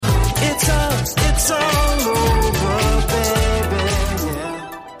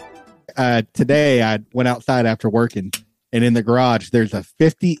today I went outside after working, and in the garage there's a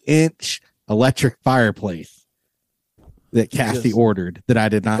 50-inch electric fireplace that Cassie ordered that I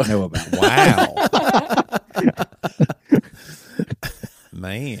did not know about. Wow.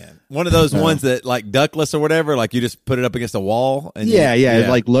 Man. One of those ones that like ductless or whatever, like you just put it up against a wall. And it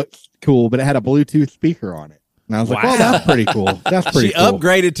like looks cool, but it had a Bluetooth speaker on it. And I was like, well, that's pretty cool. That's pretty cool. She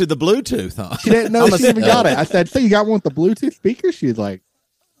upgraded to the Bluetooth, huh? She didn't know she even got it. I said, so you got one with the Bluetooth speaker? She was like,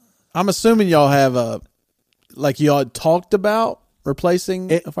 I'm assuming y'all have y'all talked about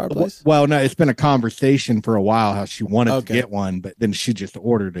replacing a fireplace? Well, no, it's been a conversation for a while how she wanted to get one, but then she just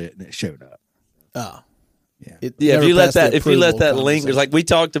ordered it and it showed up. Oh. Yeah. If you let that linger, like we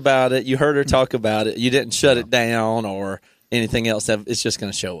talked about it, you heard her talk about it, you didn't shut it down or anything else, it's just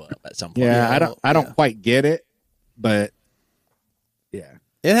going to show up at some point. Yeah, I don't quite get it, but yeah.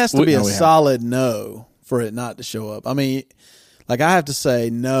 It has to be a solid no for it not to show up. I mean, like I have to say,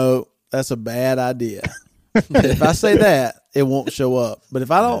 no, that's a bad idea. If I say that, it won't show up. But if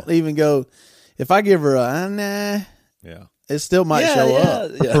I don't even go, if I give her a nah, it still might show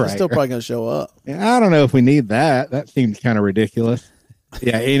up. Yeah. It's still probably going to show up. Yeah, I don't know if we need that. That seems kind of ridiculous.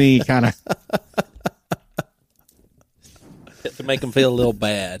 Yeah, any kind of to make them feel a little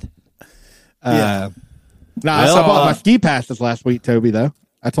bad. I bought my ski passes last week, Toby. Though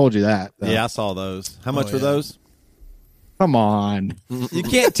I told you that. Though. Yeah, I saw those. How much were those? Come on, you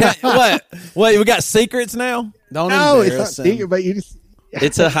can't tell what. What we got secrets now? No, it's not secret, but you just.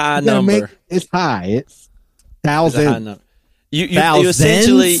 It's a high number. It's high. It's thousands. You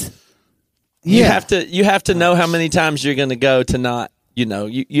essentially you have to know how many times you're going to go to not.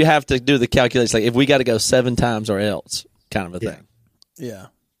 You have to do the calculation. Like if we got to go 7 times or else, kind of a thing. Yeah.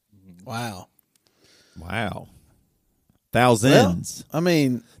 Wow. Thousands. Well, I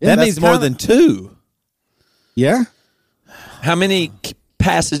mean, that means more than 2. Yeah. How many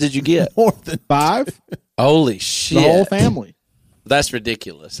passes did you get? More than 5. Holy shit! The whole family. That's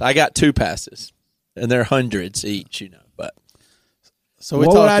ridiculous. I got 2 passes, and they're hundreds each. But so what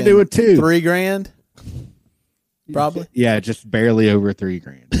would I do with 2? $3,000, probably. Yeah, just barely over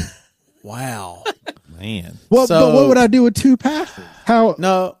 $3,000. Wow, man. Well, but what would I do with 2 passes? How?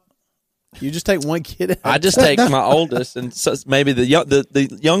 No. You just take one kid. I just take my oldest, and so maybe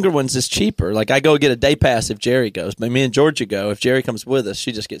the younger ones is cheaper. Like I go get a day pass if Jerry goes, but me and Georgia go. If Jerry comes with us,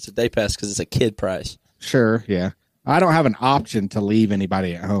 she just gets a day pass because it's a kid price. Sure, yeah. I don't have an option to leave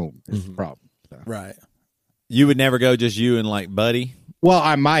anybody at home. Is the problem. So. Right. You would never go, just you and like Buddy. Well,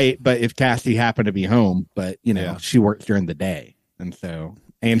 I might, but if Cassie happened to be home, but she works during the day,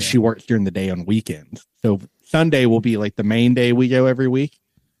 and she works during the day on weekends. So Sunday will be like the main day we go every week.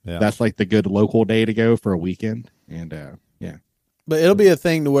 Yeah. That's like the good local day to go for a weekend. And but it'll be a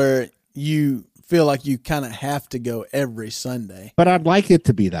thing to where you feel like you kind of have to go every Sunday. But I'd like it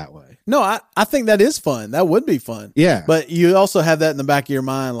to be that way. No, I think that is fun. That would be fun. Yeah. But you also have that in the back of your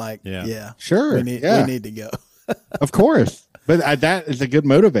mind, like, sure. We need to go. Of course. But that is a good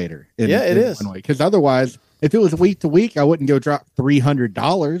motivator. It is. Because otherwise, if it was week to week, I wouldn't go drop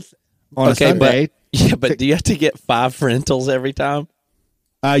 $300 on a Sunday. But do you have to get 5 rentals every time?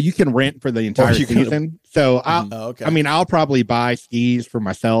 You can rent for the entire season. So I'll probably buy skis for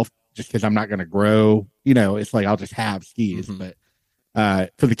myself just because I'm not going to grow. It's like I'll just have skis. But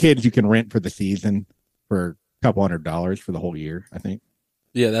for the kids, you can rent for the season for a couple $100 for the whole year, I think.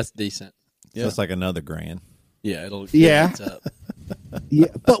 Yeah, that's decent. Yeah, it's like another $1,000. Yeah, it'll. Yeah. Yeah,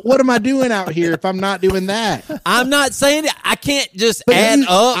 but what am I doing out here if I'm not doing that? I'm not saying it. I can't just add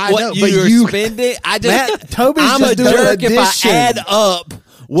up what you're spending. I'm a jerk if I add up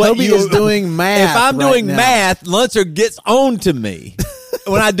what Toby is doing math. If I'm doing math, Luntzer gets on to me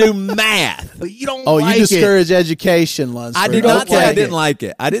when I do math. But you don't. You discourage education, Luntzer. I did not say I didn't like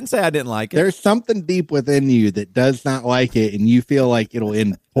it. I didn't say I didn't like it. There's something deep within you that does not like it, and you feel like it'll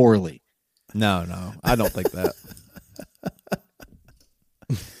end poorly. No, I don't think that.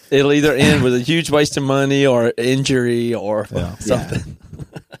 It'll either end with a huge waste of money or injury or something.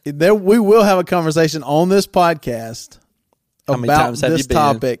 Yeah. We will have a conversation on this podcast about this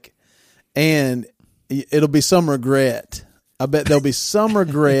topic, and it'll be some regret. I bet there'll be some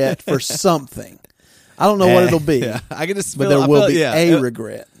regret for something. I don't know what it'll be. Yeah. I can just but there will be a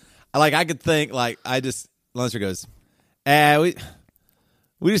regret. I could think Luntzer goes,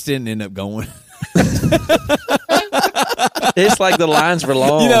 we just didn't end up going. It's like the lines were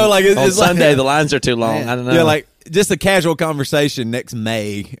long. On Sunday, the lines are too long. Man. I don't know. Yeah, like just a casual conversation next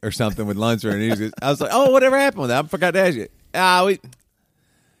May or something with Luntzer, and I was like, "Oh, whatever happened with that? I forgot to ask you."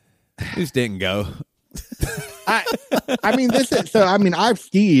 We just didn't go. I've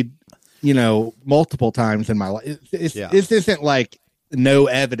skied, multiple times in my life. This isn't like no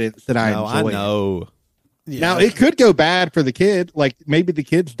evidence that I enjoy I know. Yeah. Now, it could go bad for the kid. Like, maybe the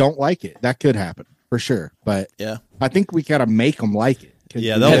kids don't like it. That could happen, for sure. But yeah, I think we got to make them like it.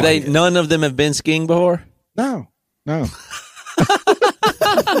 Yeah, none of them have been skiing before? No.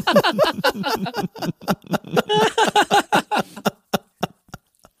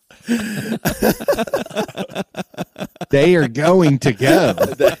 They are going to go.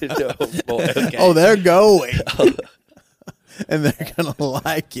 Okay. Oh, they're going. And they're going to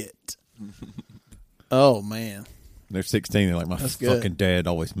like it. Oh, man. They're 16. They're like, my That's fucking good. dad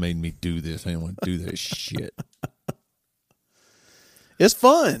always made me do this. I didn't want to do this shit. It's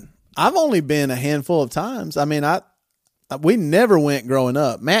fun. I've only been a handful of times. I mean, we never went growing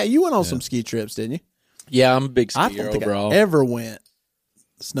up. Matt, you went on some ski trips, didn't you? Yeah, I'm a big skier I don't think overall. I ever went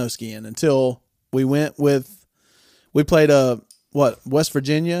snow skiing until we played a West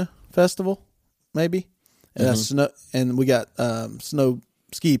Virginia festival, maybe, and that's snow, and we got snow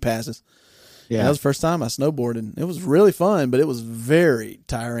ski passes. Yeah, and that was the first time I snowboarded. It was really fun, but it was very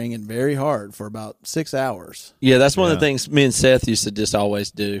tiring and very hard for about 6 hours. Yeah, that's one of the things me and Seth used to just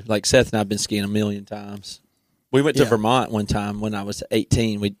always do. Like, Seth and I have been skiing a million times. We went to Vermont one time when I was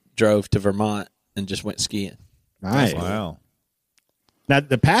 18. We drove to Vermont and just went skiing. Nice. Wow. Now,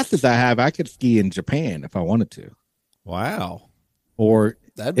 the passes I have, I could ski in Japan if I wanted to. Wow. Or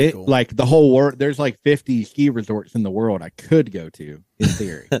that'd be cool. Like the whole world, there's like 50 ski resorts in the world I could go to, in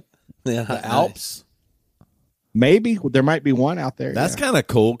theory. Yeah, the Alps. Maybe there might be one out there. That's kind of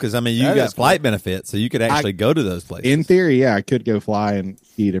cool because, I mean, you got flight benefits, so you could actually go to those places. In theory, yeah, I could go fly and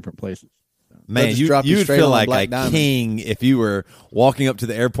ski different places. Man, you'd feel like a king if you were walking up to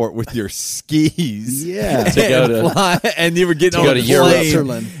the airport with your skis. Yeah. To go to fly, and you were getting on a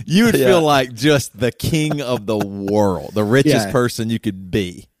plane. You would feel like just the king of the world, the richest person you could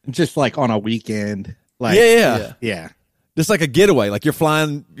be. Just like on a weekend. Like, yeah. Just like a getaway. Like you're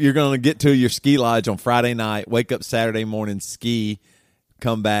flying, you're going to get to your ski lodge on Friday night, wake up Saturday morning, ski,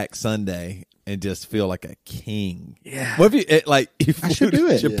 come back Sunday, and just feel like a king. Yeah. What if you I should do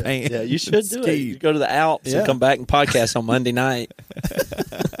it. Japan? Yeah, you should do it. You go to the Alps and come back and podcast on Monday night.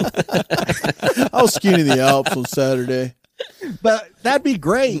 I was skiing in the Alps on Saturday. But that'd be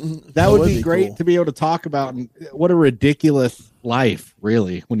great. That would be great cool to be able to talk about. And what a ridiculous life,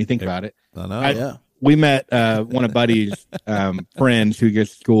 really, when you think about it. I know. We met one of Buddy's friends who goes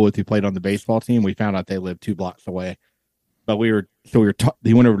to school with, who played on the baseball team. We found out they lived 2 blocks away. But he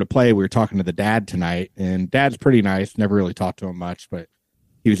went over to play. We were talking to the dad tonight, and Dad's pretty nice. Never really talked to him much, but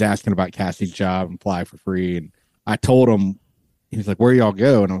he was asking about Cassie's job and fly for free. And I told him, he was like, "Where y'all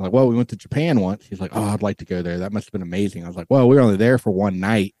go?" And I was like, "Well, we went to Japan once." He's like, "Oh, I'd like to go there. That must have been amazing." I was like, "Well, we were only there for one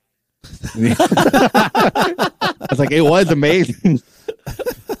night." I was like, "It was amazing."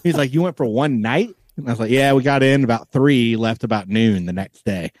 He's like, "You went for one night?" And I was like, "Yeah, we got in about 3, left about noon the next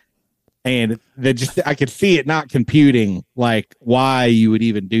day." And I could see it not computing, like, why you would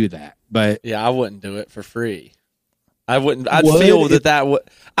even do that. But yeah, I wouldn't do it for free. I wouldn't. I'd feel that would.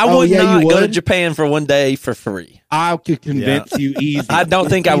 I would not go to Japan for one day for free. I could convince you easy. I don't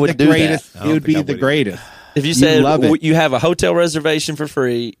think I would do that. It would be the greatest. If you said you have a hotel reservation for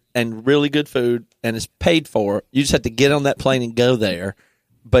free and really good food and it's paid for, you just have to get on that plane and go there,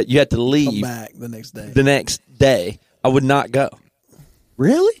 but you have to leave back the next day. The next day, I would not go.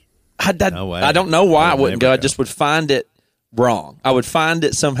 Really? No way. I don't know why I wouldn't go. I just would find it wrong. I would find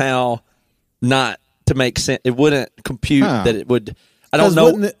it somehow not to make sense. It wouldn't compute that it would. I don't know.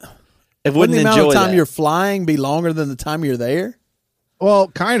 Wouldn't the amount of time that. you're flying be longer than the time you're there? Well,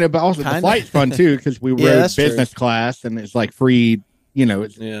 kind of, but also the flight's fun too because we rode business class and it's like free. You know,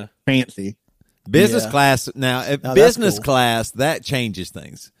 it's fancy. Business class now. Business class that changes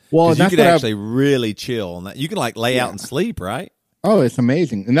things. Well, you could actually really chill on that. You can like lay out and sleep, right? Oh, it's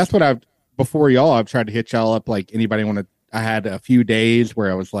amazing. And that's what before y'all, I've tried to hit y'all up. Like, anybody want to, I had a few days where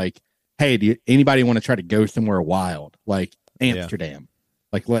I was like, hey, anybody want to try to go somewhere wild? Like Amsterdam.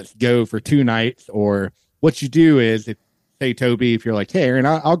 Like, let's go for 2 nights. Or what you do is, say, Toby, if you're like, hey, Aaron,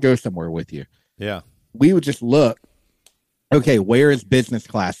 I'll go somewhere with you. Yeah. We would just look, okay, where is business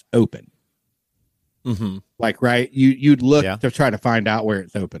class open? Mm-hmm. Like, right. You'd look to try to find out where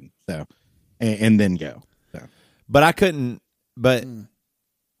it's open. So, and then go. So. But I couldn't. But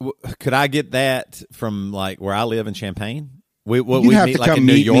could I get that from like where I live in Champaign? We'd meet like in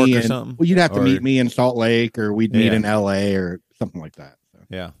New York or something. Well, you'd have to meet me in Salt Lake, or we'd meet in LA or something like that.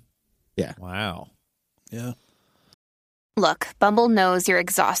 So. Yeah. Wow. Yeah. Look, Bumble knows you're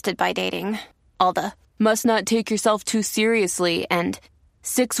exhausted by dating. All the must not take yourself too seriously and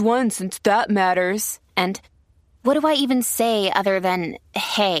 6'1" since that matters. And what do I even say other than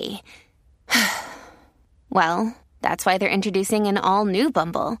hey? Well, That's why they're introducing an all-new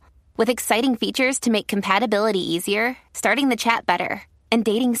Bumble, with exciting features to make compatibility easier, starting the chat better, and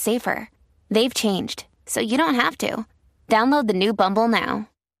dating safer. They've changed, so you don't have to. Download the new Bumble now.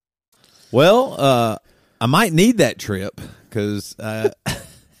 Well, I might need that trip because I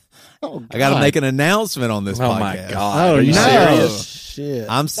got to make an announcement on this podcast. Oh, my God. Are you serious? Shit.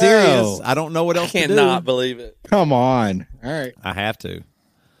 I'm serious. No. I don't know what else to do. Cannot believe it. Come on. All right. I have to.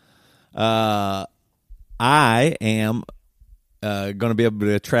 I am going to be able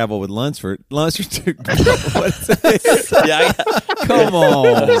to travel with Lunsford. Lunsford, Yeah, come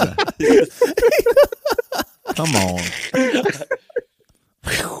on. Come on.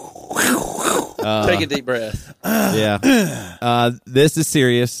 take a deep breath. Yeah. This is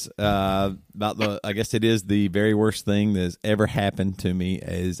serious. I guess it is the very worst thing that has ever happened to me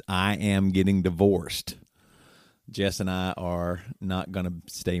is I am getting divorced. Jess and I are not going to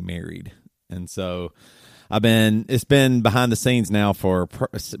stay married. And so it's been behind the scenes now for,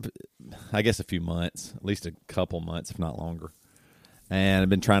 I guess, a few months, at least a couple months, if not longer. And I've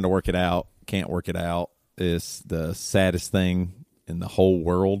been trying to work it out. Can't work it out. It's the saddest thing in the whole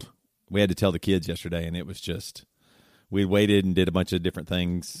world. We had to tell the kids yesterday, and it was just, we waited and did a bunch of different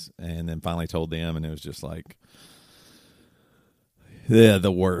things, and then finally told them, and it was just like, yeah,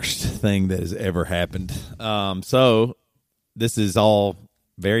 the worst thing that has ever happened. So this is all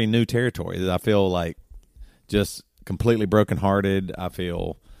very new territory. I feel like just completely brokenhearted. I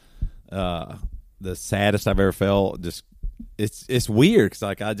feel the saddest I've ever felt. Just it's weird because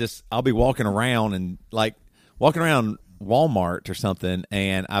like I'll be walking around Walmart or something,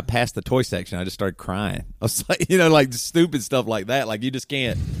 and I passed the toy section. I just started crying. I was like, like stupid stuff like that. Like you just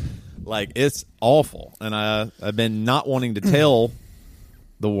can't. Like it's awful, and I've been not wanting to tell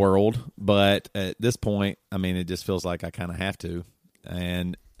the world, but at this point, I mean, it just feels like I kind of have to,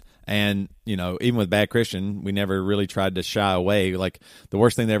 and even with Bad Christian, we never really tried to shy away. Like the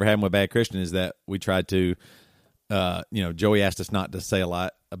worst thing that ever happened with Bad Christian is that we tried to, Joey asked us not to say a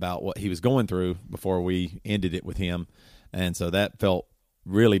lot about what he was going through before we ended it with him, and so that felt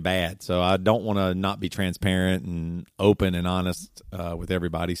really bad. So I don't want to not be transparent and open and honest with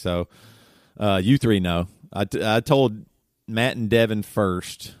everybody. So you three know. I told Matt and Devin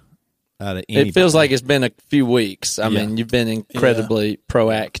first. It feels like it's been a few weeks. I mean, you've been incredibly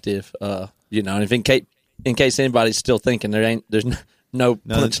proactive. And if in case anybody's still thinking there's no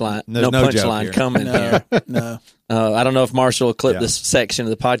punchline, no punchline coming here. No. I don't know if Marshall will clip this section of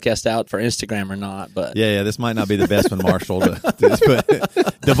the podcast out for Instagram or not, but this might not be the best one, Marshall. But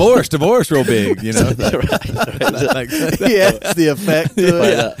divorce, real big, right. It's the effect.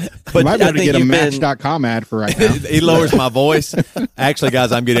 But you might be able to get a Match.com ad for right now. He lowers my voice. Actually,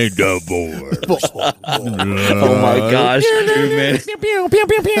 guys, I'm getting divorced. Oh my gosh,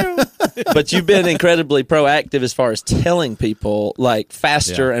 But you've been incredibly proactive as far as telling people, like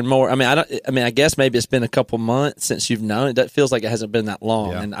faster and more. I guess maybe it's been a couple months since you've known it. That feels like it hasn't been that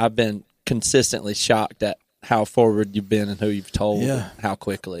long, and I've been consistently shocked at how forward you've been and who you've told, and how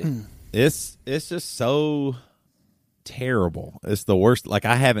quickly. It's just so terrible. It's the worst. Like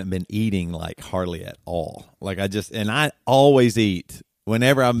I haven't been eating like hardly at all. Like I always eat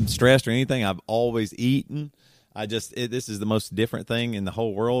whenever I'm stressed or anything. I've always eaten. This is the most different thing in the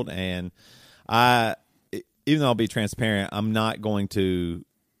whole world, and even though I'll be transparent, I'm not going to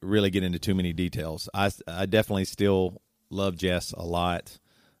really get into too many details. I definitely still love Jess a lot.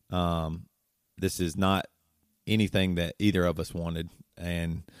 This is not anything that either of us wanted,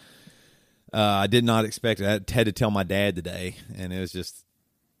 and I did not expect it. I had to tell my dad today, and it was just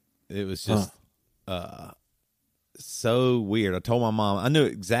so weird. I told my mom. I knew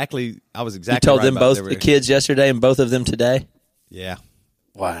exactly. I was exactly. You told right them both the kids yesterday, and both of them today. Yeah.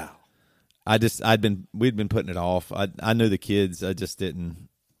 Wow. We'd been putting it off. I knew the kids. I just didn't.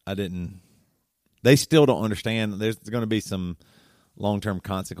 They still don't understand. There's going to be some long-term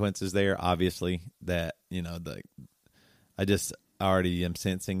consequences there, obviously, that, I just already am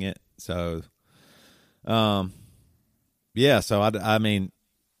sensing it. So, so I mean,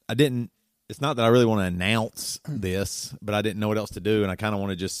 I didn't, it's not that I really want to announce this, but I didn't know what else to do. And I kind of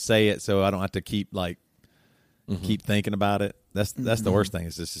want to just say it so I don't have to keep thinking about it. That's the worst thing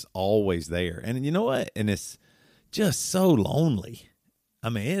is it's just always there. And you know what? And it's just so lonely. I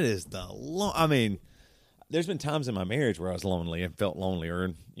mean, it is there's been times in my marriage where I was lonely and felt lonely,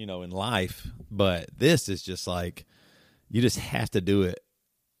 or, in life, but this is just like, you just have to do it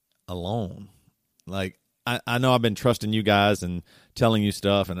alone. Like, I know I've been trusting you guys and telling you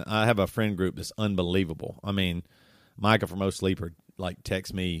stuff, and I have a friend group that's unbelievable. I mean, Micah from O Sleeper,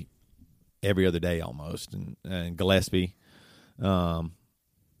 texts me every other day almost, and Gillespie.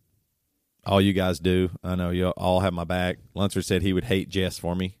 all you guys do. I know you all have my back. Lunsford said he would hate Jess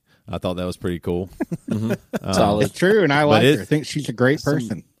for me. I thought that was pretty cool. Solid. It's true, and I like her. I think she's a great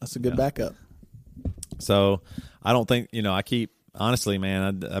person. That's a good backup. So I don't think, I keep, honestly,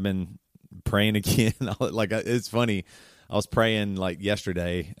 man, I've been praying again. Like, it's funny. I was praying like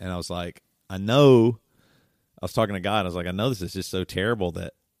yesterday, and I was like, I was talking to God. I was like, I know this is just so terrible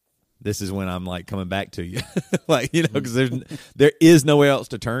that this is when I'm like coming back to you. Like, because there is nowhere else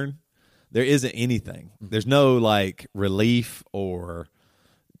to turn. There isn't anything. There's no like relief or,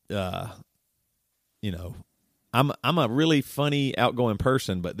 I'm a really funny, outgoing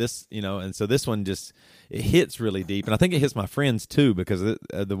person, but this, and so this one just, it hits really deep. And I think it hits my friends too, because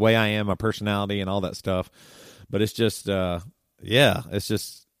of the way I am, my personality and all that stuff. But it's just, it's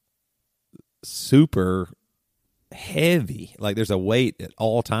just super heavy. Like there's a weight at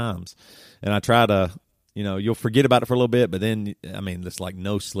all times. And I try to, you'll forget about it for a little bit, but then, it's like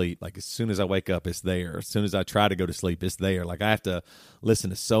no sleep. Like as soon as I wake up, it's there. As soon as I try to go to sleep, it's there. Like I have to listen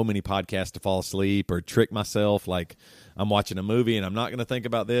to so many podcasts to fall asleep or trick myself. Like I'm watching a movie and I'm not going to think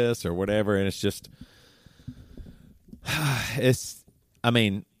about this or whatever. And it's just,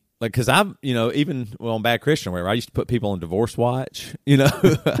 because I'm, even on Bad Christian or whatever, I used to put people on Divorce Watch,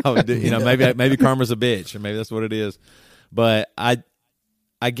 I would do, maybe karma's a bitch, or maybe that's what it is. But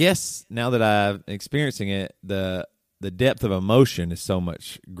I guess now that I'm experiencing it, the depth of emotion is so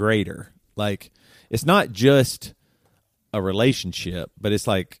much greater. Like it's not just a relationship, but it's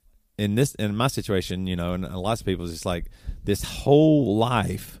like in my situation, and lots of people, it's just like this whole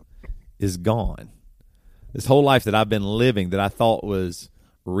life is gone. This whole life that I've been living that I thought was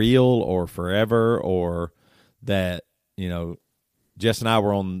real or forever, or that, Jess and I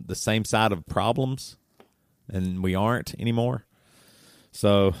were on the same side of problems and we aren't anymore.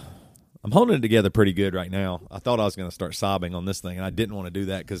 So I'm holding it together pretty good right now. I thought I was going to start sobbing on this thing, and I didn't want to do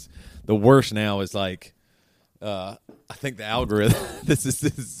that because the worst now is like, I think the algorithm, this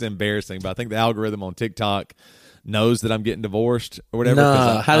is embarrassing, but I think the algorithm on TikTok knows that I'm getting divorced or whatever.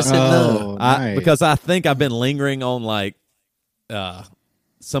 No, how does it know? Nice. Because I think I've been lingering on like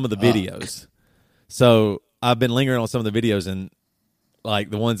some of the videos. So I've been lingering on some of the videos, and like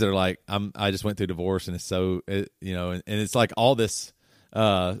the ones that are like, I just went through divorce, and it's so, and it's like all this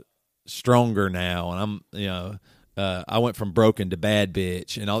stronger now, and I'm, I went from broken to bad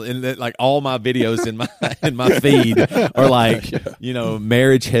bitch, and like all my videos in my feed are like,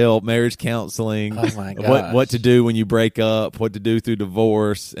 marriage help, marriage counseling, oh my gosh, what to do when you break up, what to do through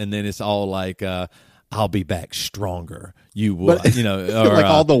divorce, and then it's all like, I'll be back stronger. You will, or like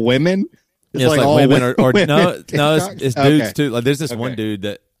all the women. It's like women or no, it's dudes too. Like there's this one dude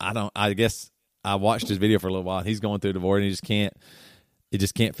that I guess I watched his video for a little while. He's going through divorce, and he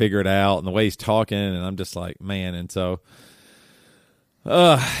just can't figure it out, and the way he's talking, and I'm just like, man. And so,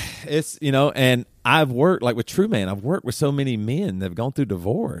 it's, and I've worked like with True Man. I've worked with so many men that have gone through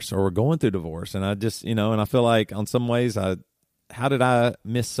divorce or were going through divorce, and I just, and I feel like on some ways, how did I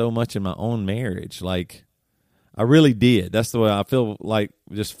miss so much in my own marriage? Like, I really did. That's the way I feel, like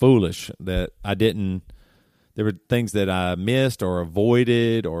just foolish that I didn't. There were things that I missed or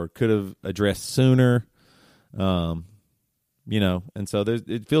avoided or could have addressed sooner. And so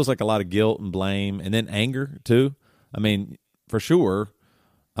it feels like a lot of guilt and blame, and then anger too. I mean, for sure,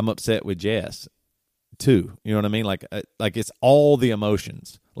 I'm upset with Jess too. You know what I mean? Like it's all the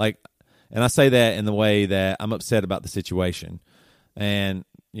emotions. Like, and I say that in the way that I'm upset about the situation, and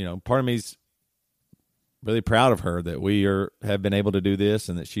part of me's really proud of her that we have been able to do this,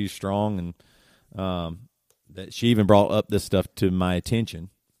 and that she's strong, and that she even brought up this stuff to my attention.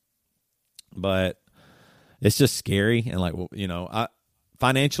 But it's just scary, and like,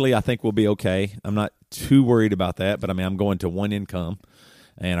 financially, I think we'll be okay. I'm not too worried about that, but I'm going to one income,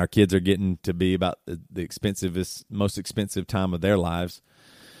 and our kids are getting to be about the most expensive time of their lives.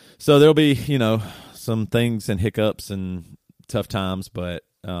 So there'll be, some things and hiccups and tough times, but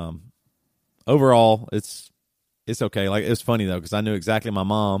overall, it's okay. Like, it was funny though, because I knew exactly my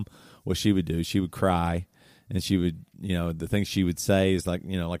mom, what she would do. She would cry, and she would, the things she would say is like,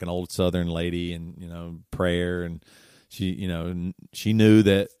 like an old Southern lady, and, prayer. And she, she knew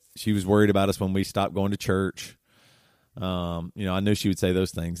that she was worried about us when we stopped going to church. I knew she would say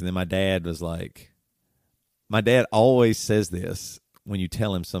those things. And then my dad was like, my dad always says this when you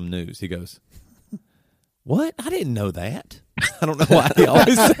tell him some news. He goes, "What? I didn't know that." I don't know why he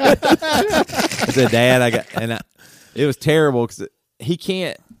always says that. I said, "Dad, it was terrible because he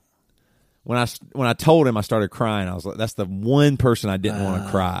can't." When I told him, I started crying. I was like, "That's the one person I didn't want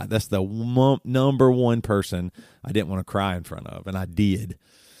to cry. That's the number one person I didn't want to cry in front of," and I did.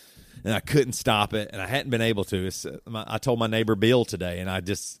 and I couldn't stop it, and I hadn't been able to. I told my neighbor Bill today,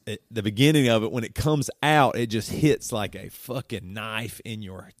 and the beginning of it, when it comes out, it just hits like a fucking knife in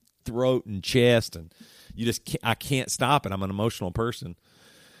your throat and chest, and I can't stop it. I'm an emotional person.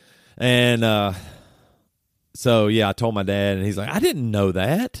 And so yeah, I told my dad, and he's like, I didn't know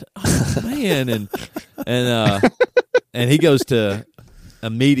that. Oh, man. And he goes to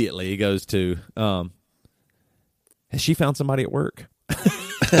has she found somebody at work?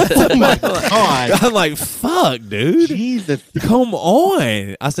 Oh my God. I'm like, fuck, dude. Jesus. Come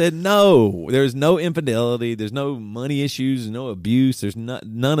on. I said, no, there's no infidelity. There's no money issues, no abuse. There's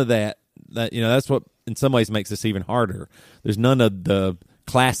none of that. That's what in some ways makes this even harder. There's none of the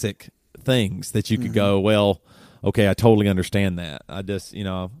classic things that you could go, well, okay, I totally understand that. I just,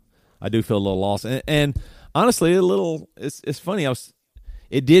 I do feel a little lost. And honestly, it's funny.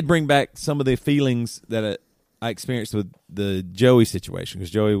 It did bring back some of the feelings that I experienced with the Joey situation,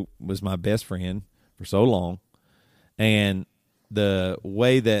 because Joey was my best friend for so long, and the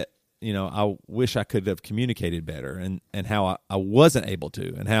way that I wish I could have communicated better, and how I wasn't able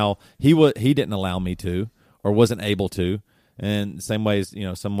to, and how he didn't allow me to, or wasn't able to, and some ways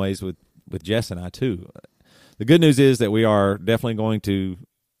with Jess and I too. The good news is that we are definitely going to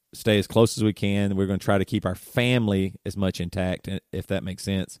stay as close as we can. We're going to try to keep our family as much intact, if that makes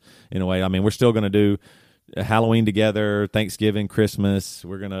sense in a way. I mean, we're still going to do Halloween together, Thanksgiving, Christmas.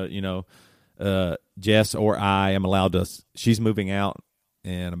 We're going to, Jess or I am allowed to, she's moving out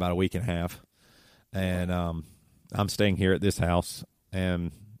in about a week and a half. And I'm staying here at this house.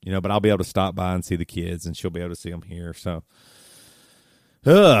 And, but I'll be able to stop by and see the kids, and she'll be able to see them here. So,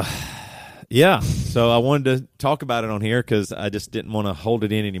 yeah. So I wanted to talk about it on here because I just didn't want to hold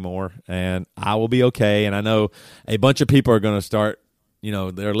it in anymore. And I will be okay. And I know a bunch of people are going to start,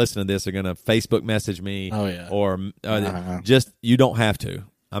 they're listening to this, are going to Facebook message me. Oh, yeah. Or just, you don't have to.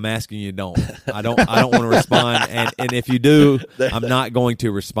 I'm asking you, don't. I don't want to respond. And if you do, I'm not going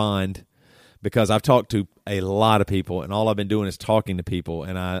to respond, because I've talked to a lot of people, and all I've been doing is talking to people.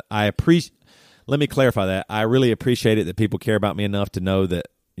 And I appreciate, let me clarify that. I really appreciate it that people care about me enough to know that,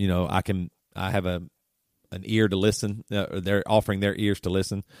 I have an ear to listen. They're offering their ears to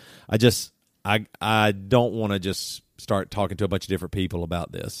listen. I don't want to just start talking to a bunch of different people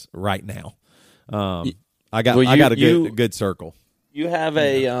about this right now. I got a good circle. You have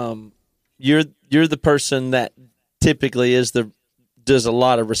you're the person that typically does a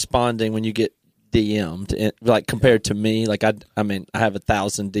lot of responding when you get DM'd, like compared to me. Like I have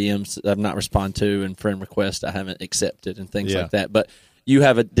 1,000 DMs that I've not responded to, and friend requests I haven't accepted, and things like that. But you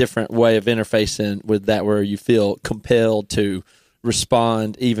have a different way of interfacing with that, where you feel compelled to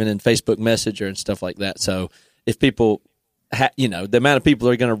respond even in Facebook Messenger and stuff like that. So if people, the amount of people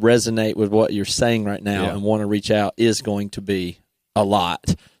that are going to resonate with what you're saying right now and want to reach out is going to be a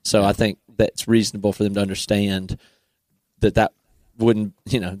lot. So I think that's reasonable for them to understand that wouldn't,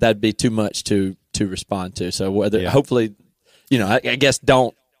 that'd be too much to respond to. So hopefully, I guess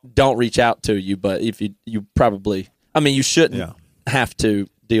don't reach out to you, but if you probably, you shouldn't have to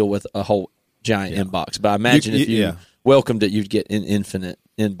deal with a whole giant inbox. But I imagine if you welcomed it, you'd get an infinite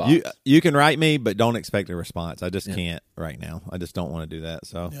inbox. You can write me, but don't expect a response. I just can't right now. I just don't want to do that.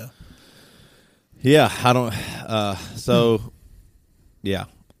 So I don't.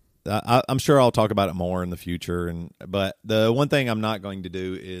 I'm sure I'll talk about it more in the future. But the one thing I'm not going to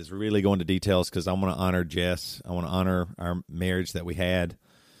do is really go into details, because I want to honor Jess. I want to honor our marriage that we had,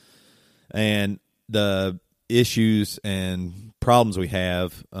 and the issues and problems we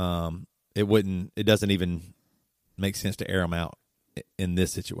have. It doesn't even make sense to air them out in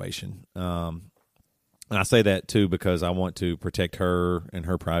this situation. And I say that too because I want to protect her and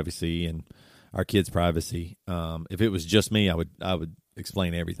her privacy and our kids' privacy. If it was just me, I would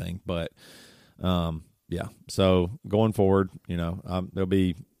explain everything. But so going forward, there'll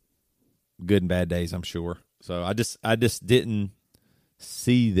be good and bad days, I'm sure. So I just didn't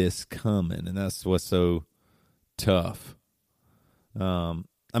see this coming, and that's what's so tough. I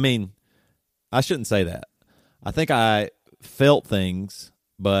shouldn't say that. I think I felt things,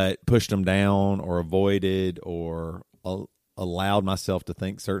 but pushed them down or avoided or allowed myself to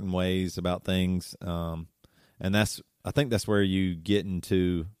think certain ways about things. And I think that's where you get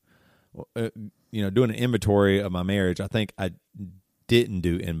into, doing an inventory of my marriage. I think I didn't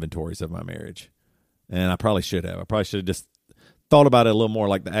do inventories of my marriage, and I probably should have. I probably should have just thought about it a little more,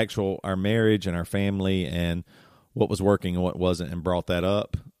 like our marriage and our family and what was working and what wasn't, and brought that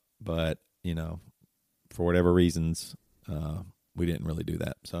up. But, for whatever reasons, we didn't really do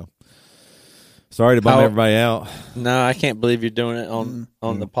that. So sorry to bum everybody out. No, I can't believe you're doing it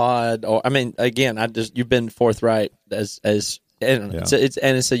on the pod. Or again, you've been forthright as And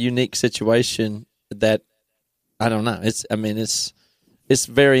it's a unique situation that I don't know. It's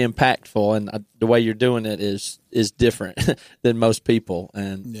very impactful, and the way you're doing it is different than most people,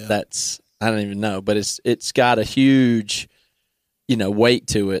 and that's I don't even know, but it's got a huge, weight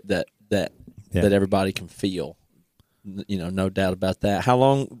to it that everybody can feel. No doubt about that. How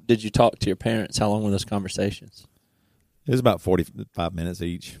long did you talk to your parents? How long were those conversations? It was about 45 minutes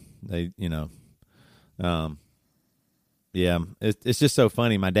each. They, it's just so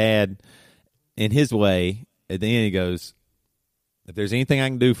funny. My dad, in his way, at the end he goes, "If there's anything I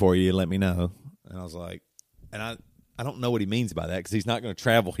can do for you, let me know." And I was like, and I don't know what he means by that, because he's not going to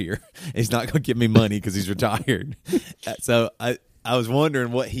travel here. He's not going to give me money because he's retired. So I was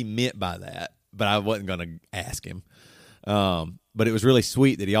wondering what he meant by that, but I wasn't going to ask him. But it was really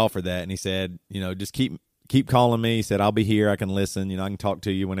sweet that he offered that, and he said, just keep calling me. He said, I'll be here. I can listen. I can talk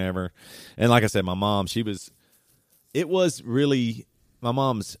to you whenever. And like I said, my mom, my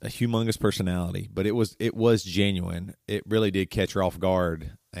mom's a humongous personality, but it was genuine. It really did catch her off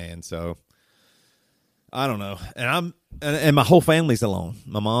guard. And so I don't know. And my whole family's alone.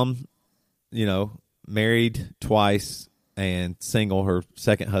 My mom, married twice and single. Her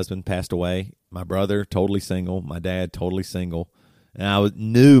second husband passed away. My brother, totally single. My dad, totally single. And I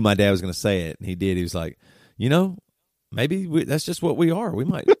knew my dad was going to say it, and he did. He was like, maybe that's just what we are. We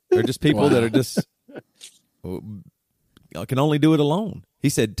might, they're just people that are just can only do it alone. He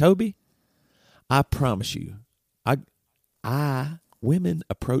said, Toby, I promise you, women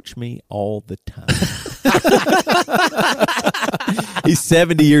approach me all the time. He's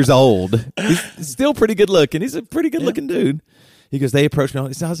 70 years old. He's still pretty good looking. He's a pretty good looking dude. He goes, they approach me all.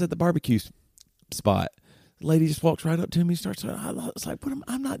 He says, I was at the barbecue spot. The lady just walks right up to me. Starts. I was like,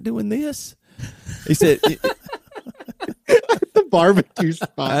 I'm not doing this. He said, the barbecue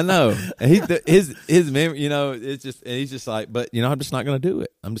spot. I know. And his memory, it's just, and he's just like, but I'm just not going to do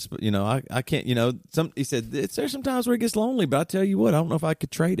it. I'm just, I can't, he said, there's some times where it gets lonely, but I tell you what, I don't know if I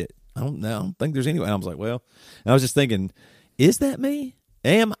could trade it. I don't think there's any way. And I was like, well, and I was just thinking, is that me?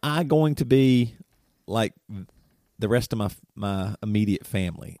 Am I going to be like the rest of my immediate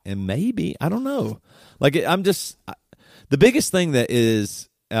family? And maybe, I don't know. Like, the biggest thing that is,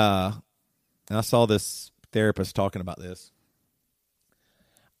 and I saw this therapist talking about this,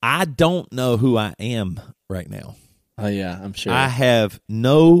 I don't know who I am right now. Oh, yeah, I'm sure. I have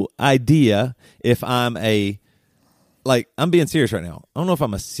no idea if I'm I'm being serious right now. I don't know if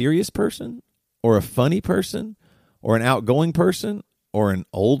I'm a serious person or a funny person or an outgoing person or an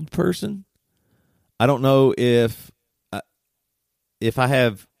old person. I don't know if I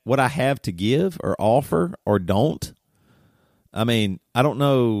have what I have to give or offer or don't. I mean, I don't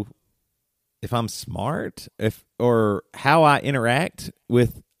know if I'm smart, or how I interact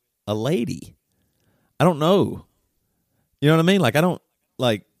with a lady. I don't know. You know what I mean? Like, I don't,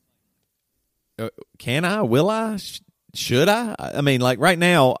 can I? Will I? Should I? I mean, like, right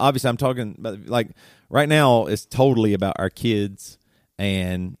now, obviously I'm talking about, like, right now it's totally about our kids,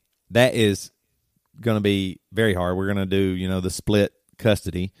 and that is going to be very hard. We're going to do, the split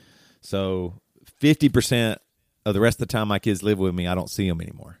custody. So 50% of the rest of the time my kids live with me, I don't see them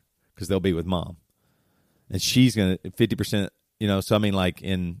anymore because they'll be with mom. And she's going to 50%, so I mean, like,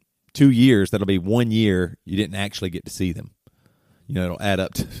 in 2 years, that'll be 1 year you didn't actually get to see them. It'll add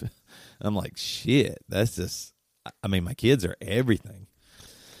up to, I'm like, shit, that's just, I mean, my kids are everything.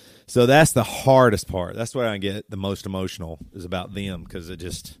 So that's the hardest part. That's where I get the most emotional, is about them, because it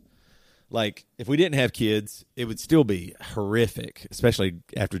just, like, if we didn't have kids, it would still be horrific, especially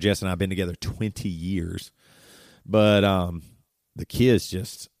after Jess and I have been together 20 years. But the kids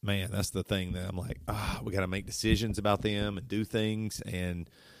just, man, that's the thing that I'm like, we got to make decisions about them and do things and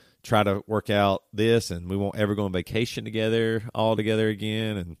try to work out this, and we won't ever go on vacation all together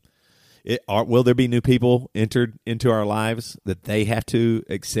again. And will there be new people entered into our lives that they have to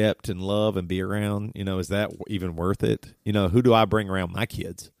accept and love and be around? Is that even worth it? Who do I bring around my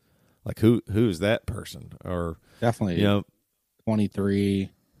kids? Like, who's that person? Or definitely,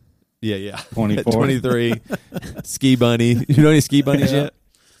 23. Yeah. 24. 23. Ski bunny. You know any ski bunnies yet?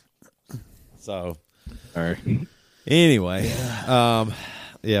 So, all right. Anyway,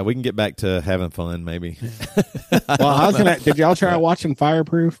 yeah, we can get back to having fun, maybe. Well, did y'all try watching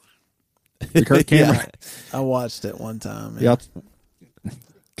Fireproof? The Kirk Cameron? Yeah, I watched it one time. Yeah.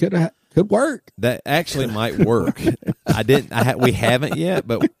 Could work. That actually might work. We haven't yet,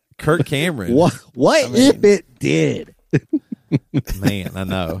 but Kirk Cameron. What if it did? Man, I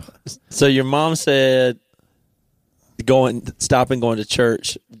know. So your mom said stopping going to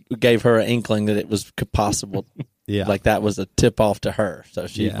church gave her an inkling that it was possible. Yeah, like that was a tip off to her. So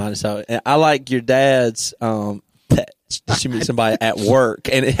she might. So I like your dad's did she meet somebody at work?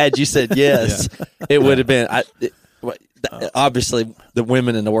 And had you said yes, it would have been. Obviously, the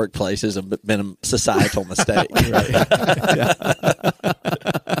women in the workplace has been a societal mistake.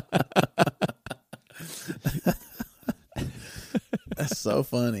 That's so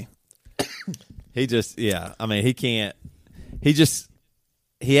funny. He just, I mean, he can't. He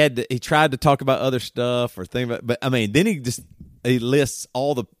tried to talk about other stuff or things, but I mean, then he lists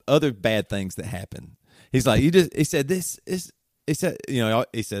all the other bad things that happened. He's like, he said, I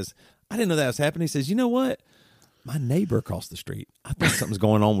didn't know that was happening. He says, you know what? My neighbor across the street, I think something's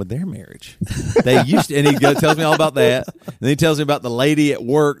going on with their marriage. They used to, and he tells me all about that. And then he tells me about the lady at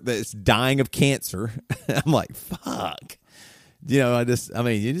work that's dying of cancer. I'm like, fuck. This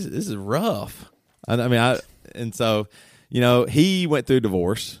is rough. And so, he went through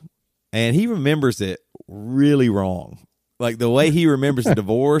divorce and he remembers it really wrong. Like the way he remembers the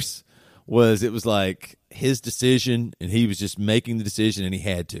divorce it was like his decision and he was just making the decision and he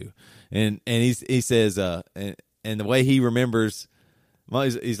had to. And he says, and the way he remembers, well,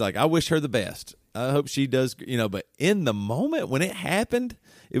 he's like, I wish her the best. I hope she does, but in the moment when it happened,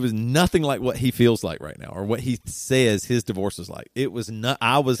 it was nothing like what he feels like right now or what he says his divorce is like. It was not,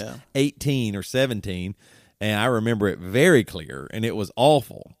 I was 18 or 17 and I remember it very clear and it was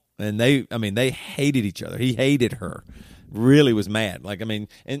awful. And they hated each other. He hated her, really was mad.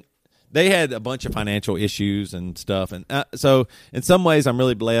 And they had a bunch of financial issues and stuff. And so in some ways I'm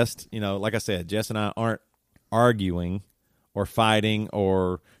really blessed. Like I said, Jess and I aren't arguing or fighting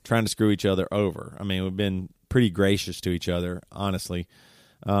or trying to screw each other over. I mean, we've been pretty gracious to each other, honestly,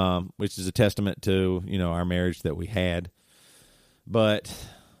 which is a testament to, our marriage that we had. But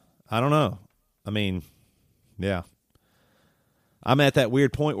I don't know. I mean, yeah. I'm at that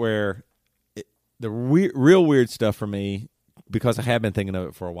weird point where real weird stuff for me, because I have been thinking of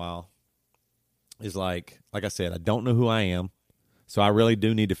it for a while, is like I said, I don't know who I am, so I really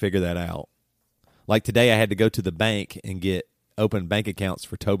do need to figure that out. Like today I had to go to the bank and open bank accounts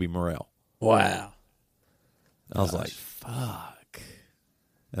for Toby Morrell. Wow. I was like, fuck.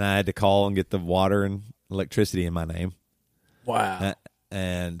 And I had to call and get the water and electricity in my name. Wow.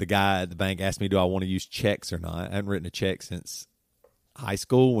 And the guy at the bank asked me, do I want to use checks or not? I hadn't written a check since high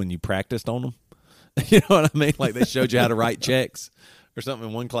school when you practiced on them. You know what I mean? Like they showed you how to write checks or something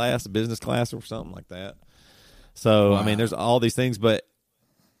in one class, a business class or something like that. So, wow. I mean, there's all these things, but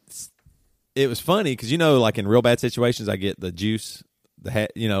it was funny because, like in real bad situations, I get the juice,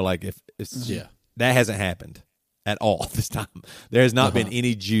 like if it's, that hasn't happened at all this time. There has not been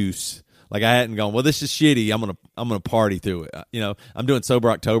any juice. Like I hadn't gone, well, this is shitty. I'm going to party through it. I'm doing sober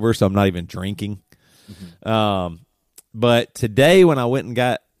October, so I'm not even drinking. Mm-hmm. But today when I went and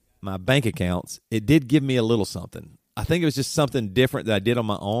got my bank accounts, it did give me a little something. I think it was just something different that I did on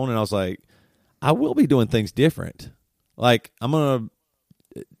my own. And I was like, I will be doing things different. Like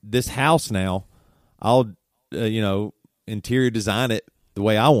this house now, I'll, interior design it the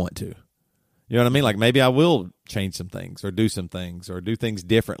way I want to. You know what I mean? Like maybe I will change some things or do some things or do things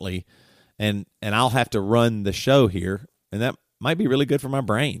differently. And I'll have to run the show here. And that might be really good for my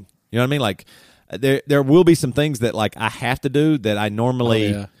brain. You know what I mean? Like there will be some things that like I have to do that I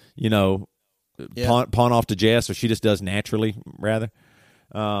normally, pawn off to Jess, or she just does naturally rather.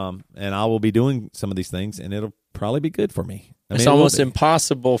 And I will be doing some of these things and it'll probably be good for me. It's almost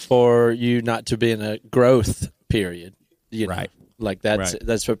impossible for you not to be in a growth period. Right. Like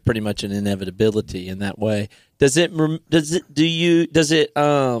that's pretty much an inevitability in that way. Does it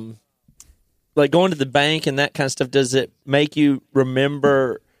like going to the bank and that kind of stuff, does it make you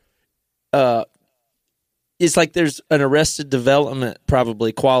remember it's like there's an Arrested Development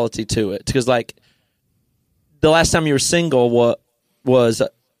probably quality to it, because like the last time you were single was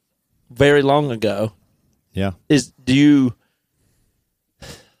very long ago. Yeah.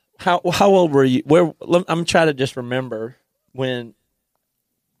 How old were you? I'm trying to just remember when,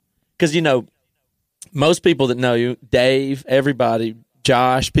 because most people that know you, Dave, everybody,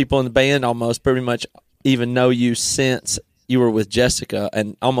 Josh, people in the band almost pretty much even know you since you were with Jessica,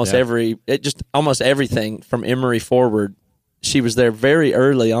 and almost everything from Emery forward, she was there very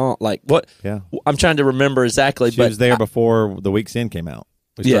early on. Like what? Yeah, I'm trying to remember exactly. She was there before The Week's End came out.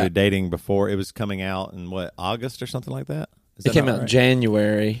 We started dating before it was coming out in August or something like that. It came out in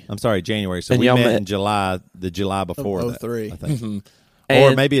January. I'm sorry, January. So we met in July, the July before that, 03. I think. Mm-hmm.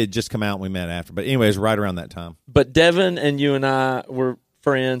 Or maybe it just come out and we met after. But anyways, right around that time. But Devin and you and I were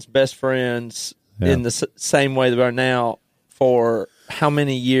friends, best friends, in the same way that we are now for how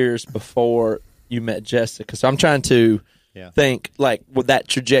many years before you met Jessica? So I'm trying to think, like, with that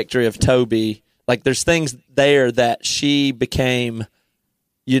trajectory of Toby, like there's things there that she became,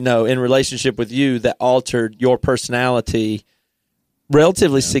 in relationship with you that altered your personality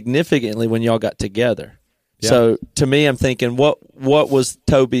relatively significantly when y'all got together. Yeah. So to me, I'm thinking, what was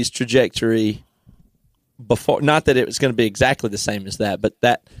Toby's trajectory before? Not that it was going to be exactly the same as that, but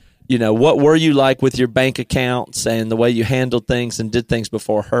that, what were you like with your bank accounts and the way you handled things and did things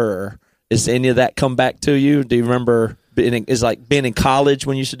before her? Is any of that come back to you? Do you remember being in college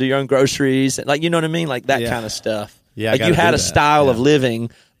when you used to do your own groceries? Like, you know what I mean? Like that kind of stuff. Yeah. Like you had a style of living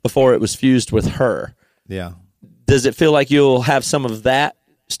before it was fused with her. Yeah. Does it feel like you'll have some of that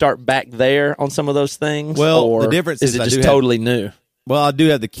start back there on some of those things? Well, or the difference is it just totally new? Well, I do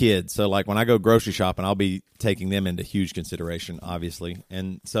have the kids, so like when I go grocery shopping, I'll be taking them into huge consideration, obviously,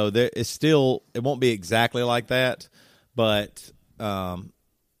 and so it won't be exactly like that, but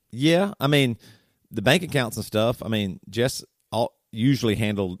yeah, I mean, the bank accounts and stuff. I mean, Jess usually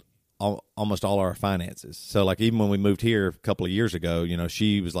handled almost all our finances. So like even when we moved here a couple of years ago,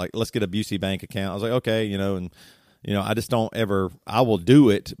 she was like, "Let's get a Busey bank account." I was like, "Okay," and. I just don't ever. I will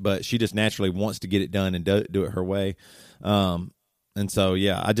do it, but she just naturally wants to get it done and do it her way. And so,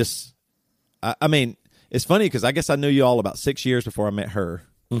 yeah, I mean, it's funny because I guess I knew you all about 6 years before I met her.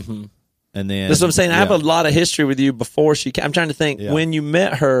 Mm-hmm. And then that's what I'm saying. I have a lot of history with you before I'm trying to think when you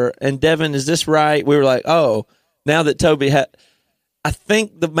met her. And Devin, is this right? We were like, oh, now that Toby had. I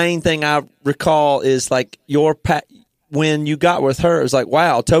think the main thing I recall is like when you got with her, it was like,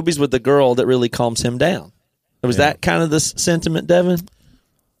 wow, Toby's with the girl that really calms him down. Was that kind of the sentiment, Devin?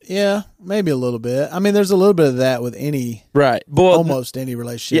 Yeah, maybe a little bit. I mean, there's a little bit of that with any almost any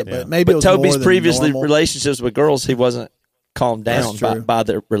relationship, but maybe it was Toby's more than previously normal. relationships with girls, he wasn't calmed down by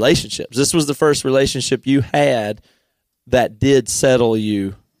their relationships. This was the first relationship you had that did settle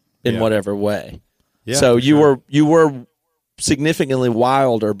you in whatever way. Yeah, so you were significantly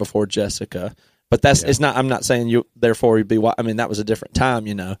wilder before Jessica. But it's not. I'm not saying you. Therefore, you'd be. I mean, that was a different time,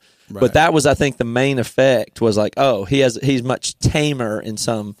 Right. But that was, I think, the main effect was like, oh, he's much tamer in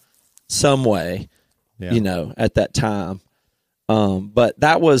some way, at that time. But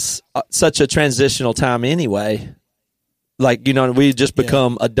that was such a transitional time anyway. Like we just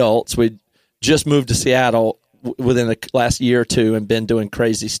become adults. We just moved to Seattle within the last year or two and been doing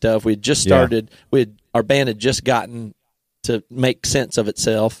crazy stuff. We just started. Our band had just gotten to make sense of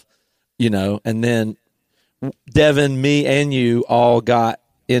itself. And then Devin, me, and you all got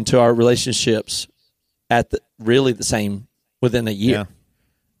into our relationships at really the same within a year,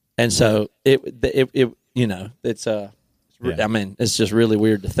 and so it's I mean, it's just really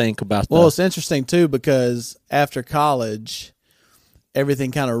weird to think about. Well, it's interesting too because after college,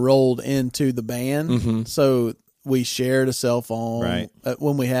 everything kind of rolled into the band, mm-hmm. so we shared a cell phone. Right.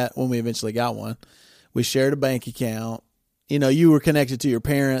 When we eventually got one, we shared a bank account. You were connected to your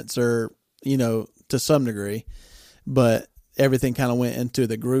parents or, to some degree, but everything kind of went into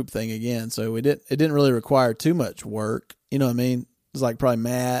the group thing again. So it didn't really require too much work. You know what I mean? It was like probably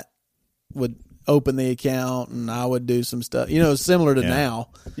Matt would open the account and I would do some stuff, similar to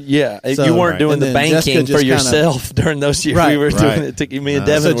now. Yeah. So, you weren't doing the banking for yourself during those years. We were doing it. Me and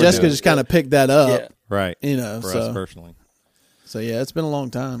Devin. So Jessica just kind of picked that up. Yeah. Right. For us personally. So yeah, it's been a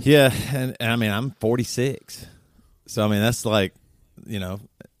long time. Yeah. And I mean, I'm 46. So, I mean, that's like, I'm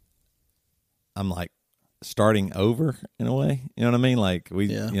like starting over in a way. You know what I mean? Like we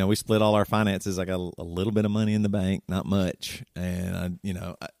split all our finances. I got a little bit of money in the bank, not much. And,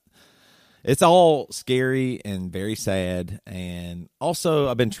 it's all scary and very sad. And also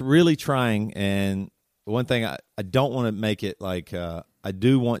I've been really trying. And one thing I don't want to make it like, I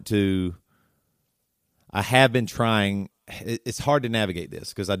have been trying. It's hard to navigate this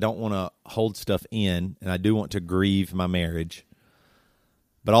because I don't want to hold stuff in, and I do want to grieve my marriage.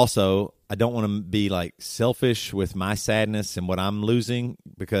 But also, I don't want to be like selfish with my sadness and what I'm losing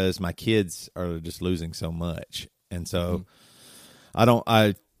because my kids are just losing so much. And so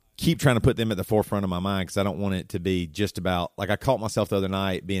I keep trying to put them at the forefront of my mind because I don't want it to be just about, like I caught myself the other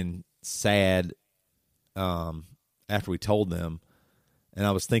night being sad after we told them. And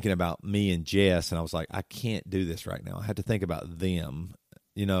I was thinking about me and Jess, and I was like, I can't do this right now. I have to think about them,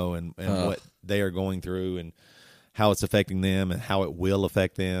 and what they are going through and how it's affecting them and how it will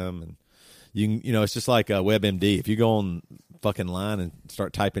affect them. And, it's just like WebMD. If you go on fucking line and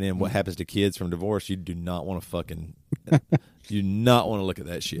start typing in what happens to kids from divorce, you do not want to look at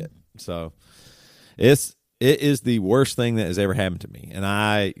that shit. So it is the worst thing that has ever happened to me. And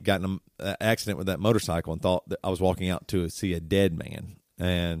I got in an accident with that motorcycle and thought that I was walking out to see a dead man.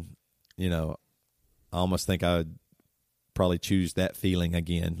 And, I almost think I would probably choose that feeling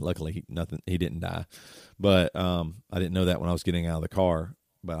again. Luckily, he didn't die. But I didn't know that when I was getting out of the car.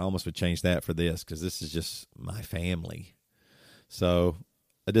 But I almost would change that for this because this is just my family. So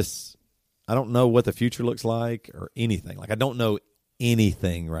I don't know what the future looks like or anything. Like, I don't know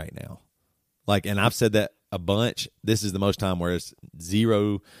anything right now. Like, and I've said that a bunch. This is the most time where it's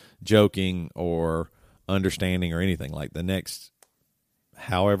zero joking or understanding or anything. Like, the next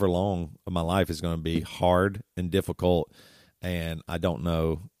however long of my life is going to be hard and difficult, and I don't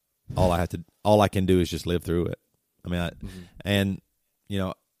know. All I can do is just live through it. I mean, and you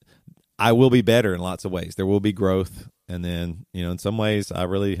know, I will be better in lots of ways. There will be growth, and then, you know, in some ways, I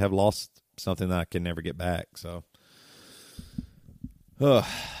really have lost something that I can never get back. So, well,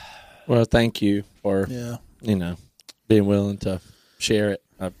 thank you for you know, being willing to share it.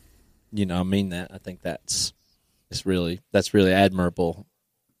 You know, I mean that. I think that's really admirable.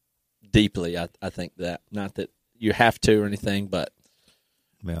 Deeply, I think that, not that you have to or anything, but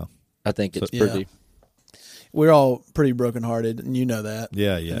yeah, I think it's pretty. We're all pretty brokenhearted, and you know that.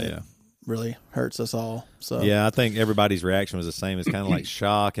 Yeah. Really hurts us all. So yeah, I think everybody's reaction was the same. It's kind of like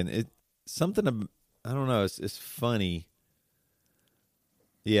shock, and it something. I don't know. It's funny.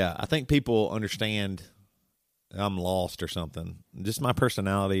 Yeah, I think people understand I'm lost or something. Just my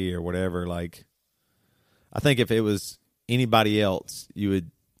personality or whatever. Like, I think if it was anybody else,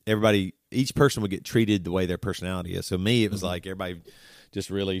 each person would get treated the way their personality is. So me, it was like everybody just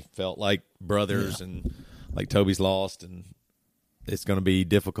really felt like brothers, and like Toby's lost, and it's going to be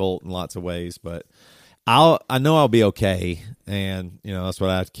difficult in lots of ways. But I know I'll be okay, and you know, that's what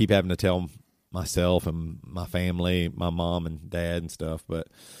I keep having to tell myself and my family, my mom and dad and stuff. But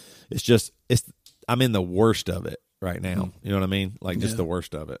I'm in the worst of it right now. You know what I mean? Like, just the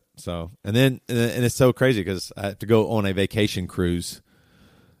worst of it. So, and it's so crazy because I have to go on a vacation cruise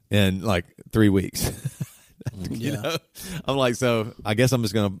in like 3 weeks. You know, I'm like, so I guess I'm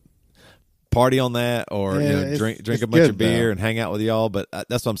just gonna party on that, or drink a bunch of beer and hang out with y'all. But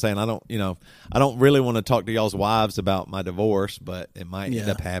that's what I'm saying. I don't really want to talk to y'all's wives about my divorce, but it might end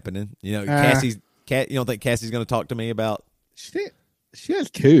up happening. You know, you don't think Cassie's gonna talk to me about? She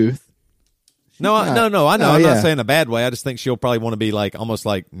has tooth. No, I know. I'm not saying a bad way. I just think she'll probably want to be like almost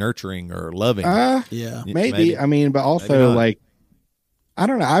like nurturing or loving. Maybe. I mean, but also like, I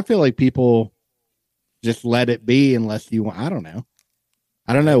don't know. I feel like people just let it be unless you want. I don't know.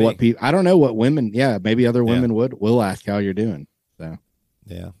 I don't know what people. I don't know what women. Yeah, maybe other women will ask how you're doing. So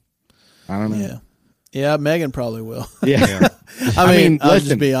yeah, I don't know. Yeah, Megan probably will. Yeah. I mean, let's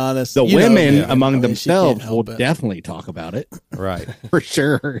just be honest. The women among themselves will definitely talk about it. Right. For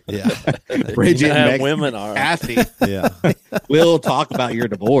sure. Yeah. Bridget and Megan, women are. Cassie will talk about your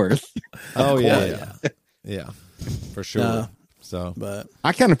divorce. Oh, yeah. Yeah. For sure. So, but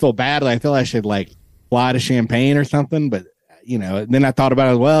I kind of feel bad. I feel I should like fly to Champaign or something. But, you know, then I thought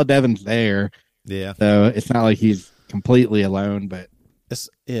about it. Well, Devin's there. Yeah. So it's not like he's completely alone, but. It's,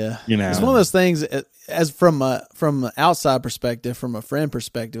 you know, it's one of those things. As from an outside perspective, from a friend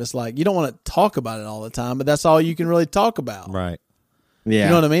perspective, it's like you don't want to talk about it all the time, but that's all you can really talk about, right? Yeah, you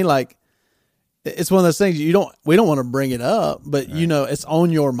know what I mean. like it's one of those things we don't want to bring it up, but you know it's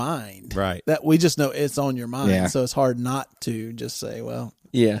on your mind, right? That we just know it's on your mind, so it's hard not to just say, well,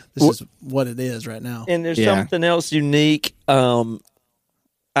 this is what it is right now. And there's something else unique. I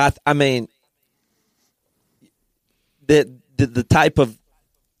mean, the type of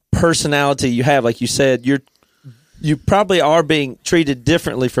personality you have, like you said, you probably are being treated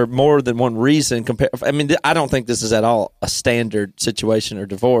differently for more than one reason. I mean, I don't think this is at all a standard situation or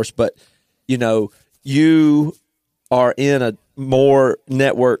divorce, but you know, you are in a more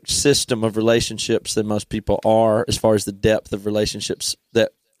networked system of relationships than most people are, as far as the depth of relationships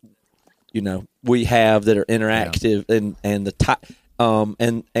that you know we have that are interactive, and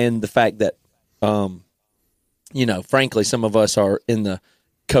the and the fact that you know, frankly, some of us are in the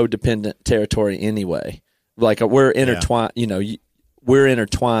codependent territory anyway. Like we're intertwined, you know, we're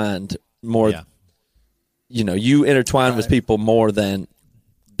intertwined more, you know, you intertwine with people more than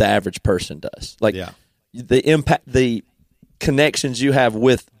the average person does. Like the impact, the connections you have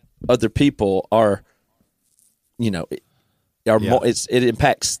with other people are, you know, more, it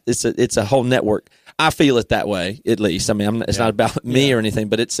impacts, it's a whole network. I feel it that way, at least. I mean, it's not about me or anything,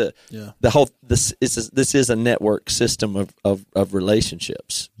 but it's this is a network system of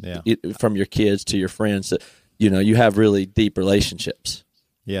relationships. Yeah. From your kids to your friends, you know, you have really deep relationships.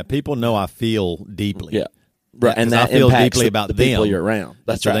 Yeah, people know I feel deeply. Yeah, right, and that I feel impacts deeply about the them. people you're around.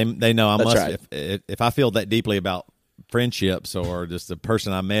 That's so right. They know I must. Right. If I feel that deeply about friendships or just the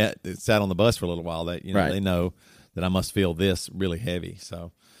person I met that sat on the bus for a little while, that you know they know that I must feel this really heavy.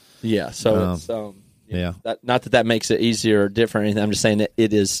 So it's not that makes it easier or different or anything. I'm just saying that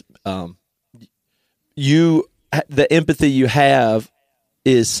it is the empathy you have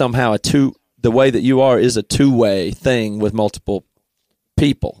is somehow the way that you are is a two-way thing with multiple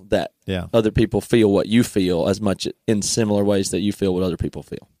people, that other people feel what you feel as much in similar ways that you feel what other people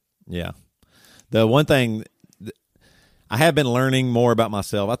feel. Yeah. The one thing I have been learning more about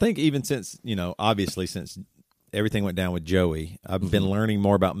myself, I think even since, obviously since everything went down with Joey, I've been learning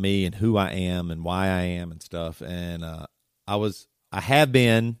more about me and who I am and why I am and stuff. And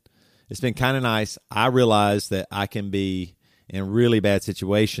it's been kind of nice. I realized that I can be in really bad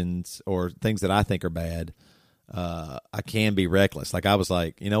situations or things that I think are bad. I can be reckless. Like I was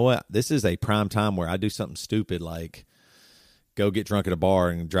like, you know what? This is a prime time where I do something stupid, like go get drunk at a bar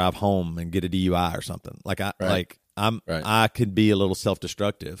and drive home and get a DUI or something. I could be a little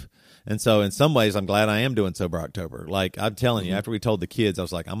self-destructive. And so in some ways, I'm glad I am doing Sober October. Like I'm telling you, after we told the kids, I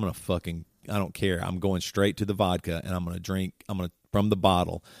was like, I don't care. I'm going straight to the vodka and I'm going to drink. From the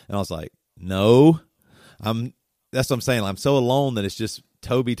bottle. And I was like, no, that's what I'm saying. I'm so alone that it's just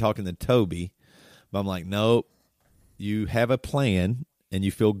Toby talking to Toby. But I'm like, no, you have a plan and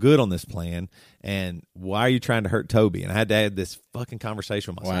you feel good on this plan. And why are you trying to hurt Toby? And I had to have this fucking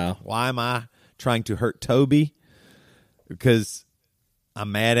conversation with myself. Wow. Why am I trying to hurt Toby? Because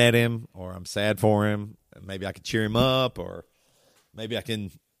I'm mad at him or I'm sad for him. Maybe I could cheer him up, or maybe I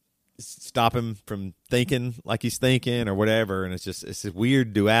can stop him from thinking like he's thinking or whatever. And it's a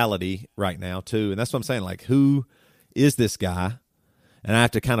weird duality right now too. And that's what I'm saying. Like, who is this guy? And I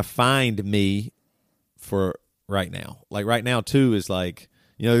have to kind of find me for right now. Like right now too is like,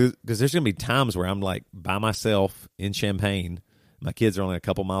 because there's going to be times where I'm like by myself in Champaign. My kids are only a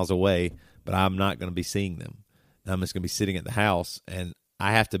couple miles away, but I'm not going to be seeing them. I'm just going to be sitting at the house, and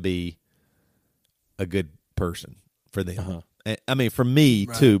I have to be a good person for them. Uh-huh. I mean, for me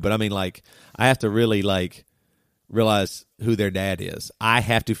too, but I mean, like, I have to really like realize who their dad is. I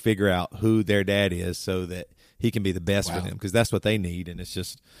have to figure out who their dad is so that he can be the best for them, because that's what they need. And it's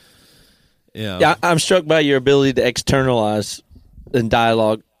just, Yeah, I'm struck by your ability to externalize and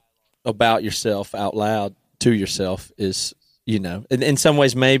dialogue about yourself out loud to yourself is, in some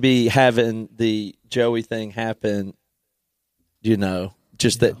ways maybe having the Joey thing happen,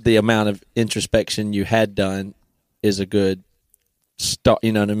 just that the amount of introspection you had done is a good start.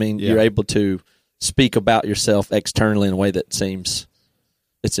 You know what I mean? Yeah. You're able to speak about yourself externally in a way that seems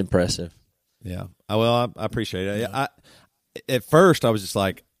it's impressive. Yeah. Well, I appreciate it. Yeah. At first I was just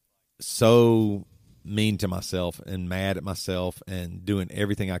like so mean to myself and mad at myself and doing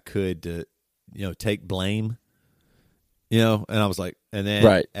everything I could to, take blame, and I was like, and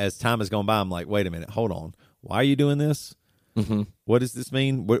then as time has gone by, I'm like, wait a minute, hold on. Why are you doing this? Mm-hmm. What does this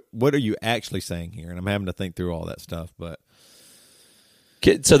mean? What are you actually saying here? And I'm having to think through all that stuff, but.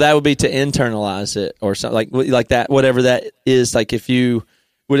 So that would be to internalize it or something like that, whatever that is. Like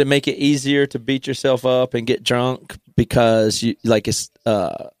would it make it easier to beat yourself up and get drunk because you like it's,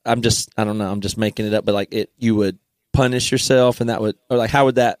 I don't know, I'm just making it up, but like you would punish yourself and that would, or like, how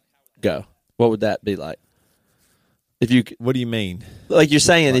would that go? What would that be like? What do you mean? Like you're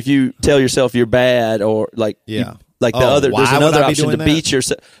saying, if you tell yourself you're bad or like, yeah. There's another option to beat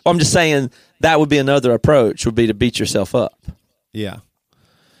yourself. Well, I'm just saying that would be another approach would be to beat yourself up. Yeah.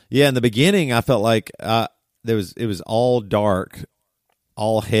 Yeah, in the beginning, I felt like it was all dark,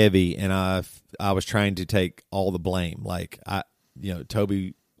 all heavy, and I was trying to take all the blame. Like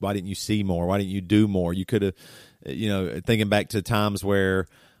Toby, why didn't you see more? Why didn't you do more? You could have, thinking back to times where,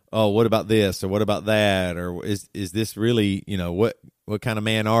 oh, what about this or what about that, or is this really, what kind of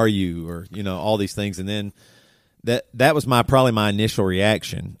man are you, or all these things, and then that was probably my initial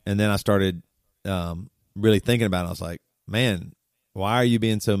reaction, and then I started really thinking about it. I was like, man. Why are you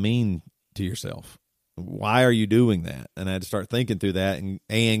being so mean to yourself? Why are you doing that? And I had to start thinking through that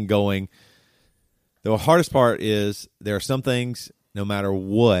and going, the hardest part is there are some things, no matter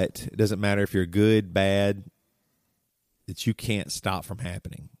what, it doesn't matter if you're good, bad, that you can't stop from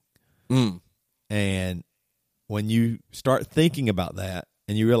happening. Mm. And when you start thinking about that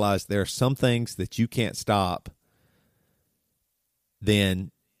and you realize there are some things that you can't stop,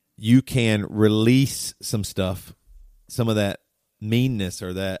 then you can release some stuff, some of that meanness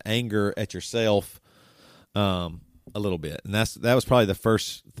or that anger at yourself a little bit. And that was probably the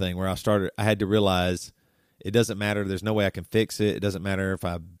first thing where I had to realize it doesn't matter. There's no way I can fix it. It doesn't matter if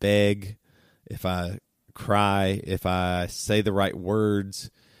I beg, if I cry, if I say the right words,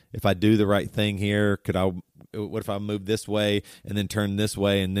 if I do the right thing here. What if I moved this way and then turned this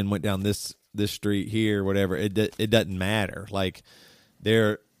way and then went down this street here, whatever. It doesn't matter. Like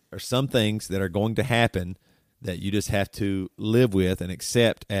there are some things that are going to happen that you just have to live with and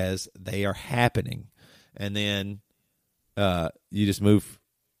accept as they are happening. And then you just move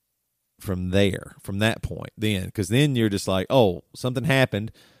from that point then. Because then you're just like, oh, something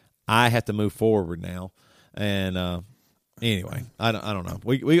happened. I have to move forward now. And Anyway, I don't know.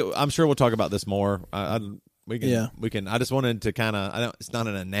 I'm sure we'll talk about this more. We can. I just wanted to kind of. It's not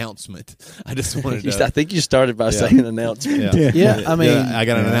an announcement. I just wanted to. I think you started by saying an announcement. Yeah. I mean, I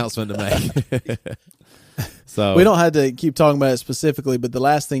got an announcement to make. So we don't have to keep talking about it specifically, but the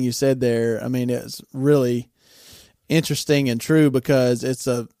last thing you said there, I mean, it's really interesting and true because it's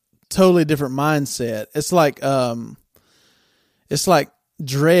a totally different mindset. It's like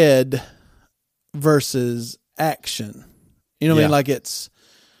dread versus action. You know what I mean? Like it's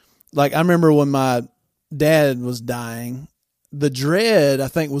like I remember when my dad was dying, the dread I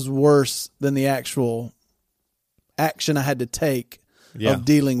think was worse than the actual action I had to take of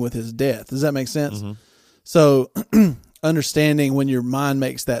dealing with his death. Does that make sense? Mm-hmm. So understanding when your mind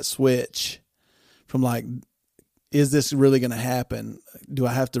makes that switch from like, is this really going to happen? Do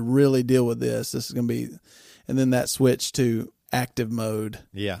I have to really deal with this? This is going to be, and then that switch to active mode.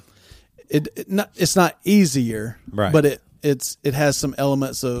 Yeah. It's not easier, right? But it has some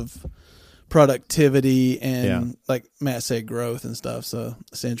elements of productivity and like Matt said, growth and stuff. So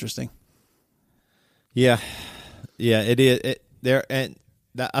it's interesting. Yeah, it is.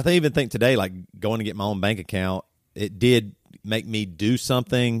 I even think today, like going to get my own bank account, it did make me do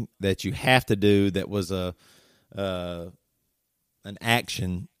something that you have to do. That was an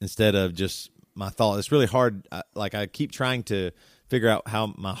action instead of just my thought. It's really hard. I keep trying to figure out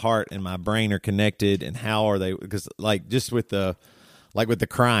how my heart and my brain are connected and how are they, because like just with the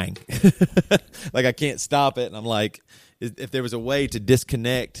crying, like I can't stop it. And I'm like, if there was a way to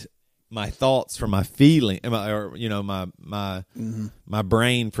disconnect my thoughts from my feeling, or my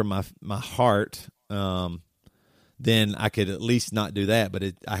brain from my heart, then I could at least not do that. But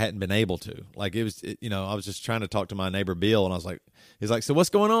I hadn't been able to. Like I was just trying to talk to my neighbor Bill, and I was like, he's like, so what's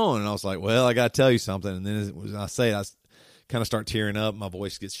going on? And I was like, well, I got to tell you something. And then when I say it, I kind of start tearing up. My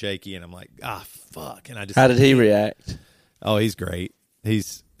voice gets shaky, and I'm like, fuck. And I just. How did he react? Oh, he's great.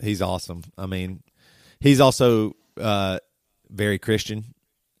 He's awesome. I mean, he's also very Christian.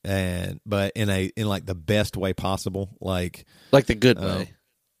 But in like the best way possible, like the good way.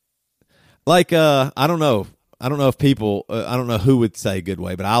 I don't know if people, I don't know who would say good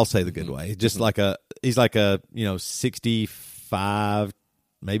way, but I'll say the good way. Just he's like a 65,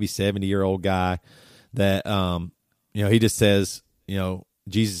 maybe 70-year-old guy that he just says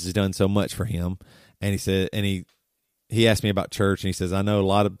Jesus has done so much for him, and he said, and he asked me about church, and he says, I know a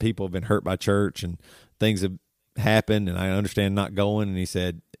lot of people have been hurt by church and things have happened, and I understand not going. And he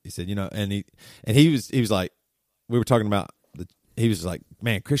said, and he was like, we were talking about, he was like,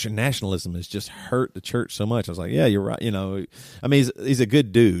 man, Christian nationalism has just hurt the church so much. I was like, yeah, you're right. I mean, he's a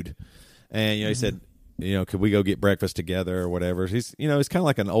good dude. And, he said, could we go get breakfast together or whatever? He's, he's kind of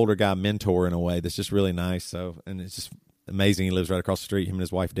like an older guy mentor in a way that's just really nice. So, and it's just amazing. He lives right across the street. Him and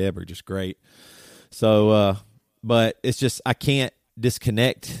his wife, Deb, are just great. So, but it's just, I can't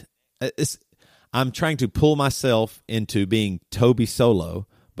disconnect. I'm trying to pull myself into being Toby solo,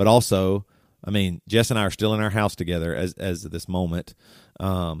 but also, I mean, Jess and I are still in our house together as of this moment.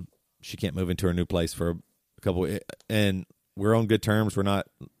 She can't move into her new place for a couple, and we're on good terms. We're not,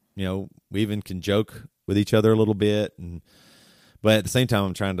 we even can joke with each other a little bit, but at the same time,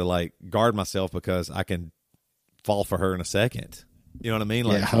 I'm trying to like guard myself because I can fall for her in a second. You know what I mean?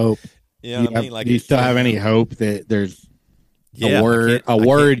 Like hope. You know what I mean? Like, do you still have any hope that there's a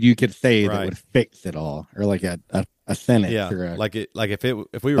word you could say that would fix it all, or like a sentence, or like if we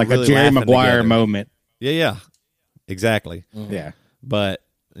were like really a Jerry Maguire together. moment. Yeah, exactly. Mm-hmm. Yeah, but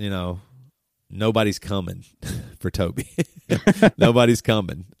nobody's coming for Toby. Nobody's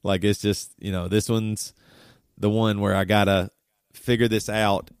coming. Like it's just this one's the one where I gotta figure this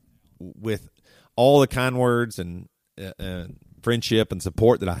out with all the kind words and friendship and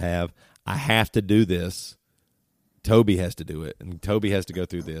support that I have. I have to do this. Toby has to do it, and Toby has to go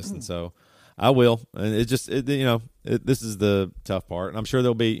through this, and so I will. And it's just, this is the tough part. And I'm sure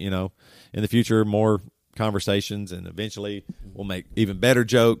there'll be, in the future, more conversations, and eventually we'll make even better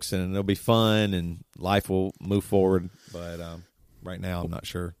jokes, and it'll be fun, and life will move forward. But right now, I'm not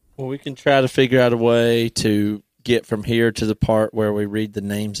sure. Well, we can try to figure out a way to get from here to the part where we read the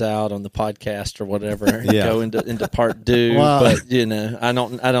names out on the podcast or whatever, and go into part two. Wow. But I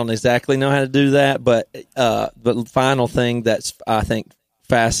don't exactly know how to do that. But the final thing that's I think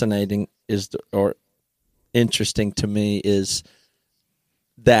fascinating or interesting to me is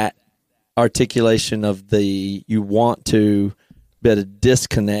that articulation of you want to be able to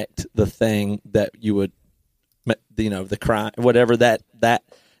disconnect the thing that you would, the crime, whatever that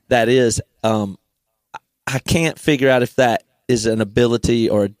is. I can't figure out if that is an ability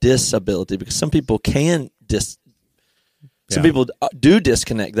or a disability, because some people can some people do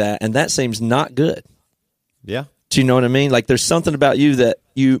disconnect that, and that seems not good. Yeah. Do you know what I mean? Like there's something about you that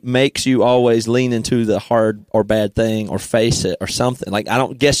makes you always lean into the hard or bad thing or face it or something. Like I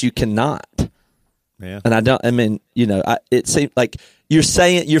don't guess you cannot. Yeah. And it seems like you're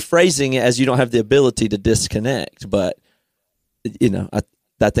phrasing it as you don't have the ability to disconnect, but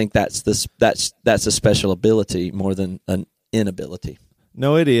I think that's a special ability more than an inability.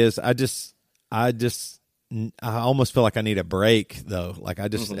 No, it is. I almost feel like I need a break though. Like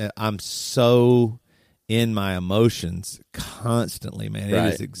I'm so in my emotions constantly, man.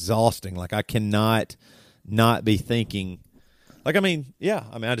 It is exhausting. Like I cannot not be thinking. Like,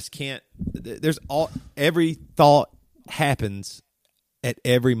 I just can't. Every thought happens at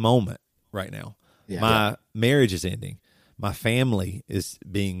every moment right now. Yeah. My marriage is ending. My family is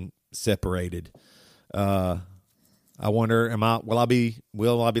being separated. I wonder, will I be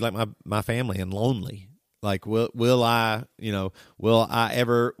like my family and lonely? Like, will I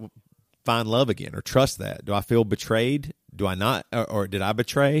ever find love again or trust that? Do I feel betrayed? Do I not, or did I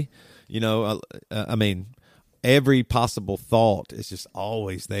betray? Every possible thought is just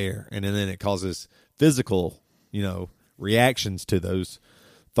always there, and then it causes physical, reactions to those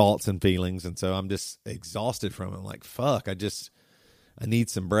thoughts and feelings, and so I'm just exhausted from it. I'm like, fuck, I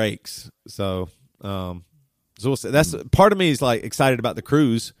need some breaks. So, that's part of me is like excited about the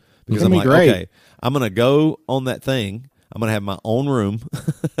cruise because I'm like, okay, I'm gonna go on that thing. I'm gonna have my own room.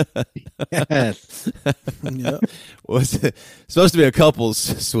 Yes. Yep. Was supposed to be a couple's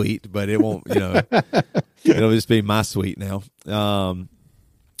suite, but it won't. It'll just be my suite now.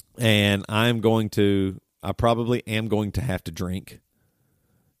 And I probably am going to have to drink.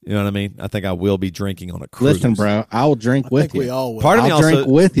 You know what I mean? I think I will be drinking on a cruise. Listen, bro, I'll drink with you. We all will. Part of me I'll drink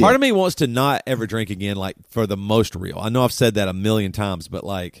with you. Part of me wants to not ever drink again, like for the most real. I know I've said that a million times, but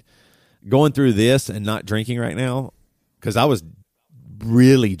like going through this and not drinking right now, because I was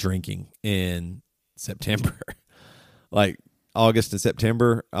really drinking in September, like August and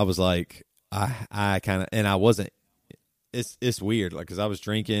September. I was like, I kind of, and I wasn't. It's weird, like because I was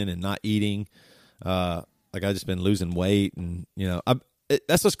drinking and not eating. Like I just been losing weight, and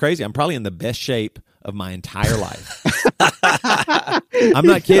that's what's crazy. I'm probably in the best shape of my entire life. I'm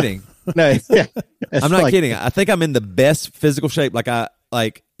not kidding. No, yeah, I'm not kidding. I think I'm in the best physical shape.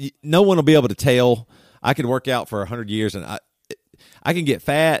 Like no one will be able to tell. I could work out for 100 years, and I can get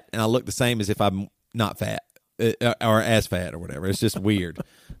fat, and I look the same as if I'm not fat or as fat or whatever. It's just weird.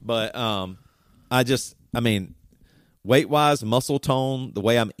 But weight wise, muscle tone, the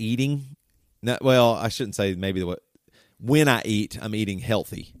way I'm eating. I shouldn't say maybe when I eat, I'm eating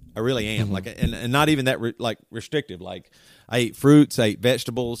healthy. I really am. Mm-hmm. Like, and not even that restrictive. Like, I eat fruits, I eat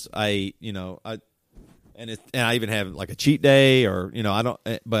vegetables, I even have like a cheat day, or I don't.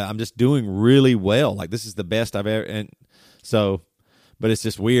 But I'm just doing really well. Like, this is the best I've ever. And so, but it's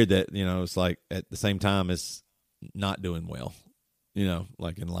just weird that it's like at the same time it's not doing well.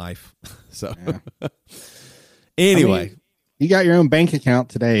 Like in life. So, yeah. Anyway. You got your own bank account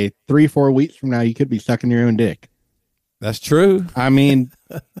today. 3-4 weeks from now, you could be sucking your own dick. That's true. I mean,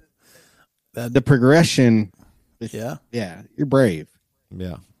 the progression. Yeah, you're brave.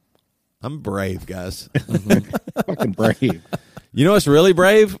 Yeah, I'm brave, guys. Fucking brave. You know what's really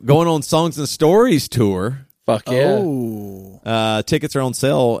brave? Going on Songs and Stories tour. Fuck yeah. Oh. Tickets are on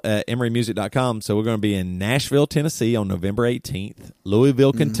sale at emerymusic.com. So we're going to be in Nashville, Tennessee on November 18th,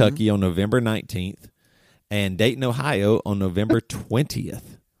 Louisville, Kentucky on November 19th, and Dayton, Ohio on November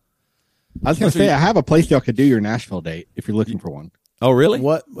 20th. I was going to say, I have a place y'all could do your Nashville date if you're looking for one. Oh, really?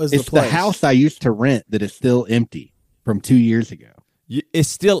 What was it's the place? The house I used to rent that is still empty from 2 years ago. It's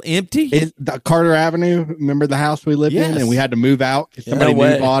still empty? It's the Carter Avenue. Remember the house we lived in? And we had to move out because somebody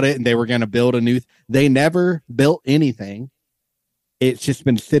new bought it and they were going to build a new. They never built anything. It's just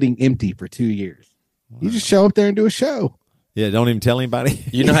been sitting empty for 2 years. Wow. You just show up there and do a show. Yeah, don't even tell anybody.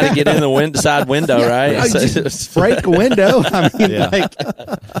 You know how to get in the side window, right? Yeah, just break a window. I mean,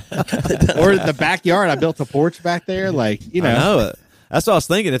 or the backyard. I built a porch back there. Like, I know. That's what I was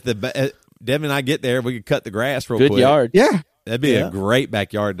thinking. If Devin and I get there, we could cut the grass real quick. Good yard. Yeah. That'd be a great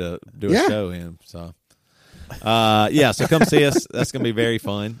backyard to do a show in. So, so come see us. That's going to be very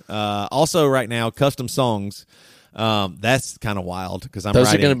fun. Also, right now, custom songs. That's kind of wild because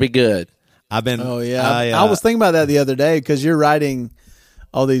those are going to be good. I've been. Oh yeah, I was thinking about that the other day because you're writing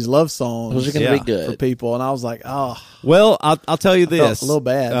all these love songs. Those are going to be good for people, and I was like, oh. Well, I'll tell you this. A little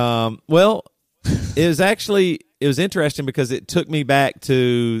bad. It was interesting because it took me back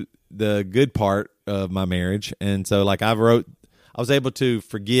to the good part of my marriage, and so like I was able to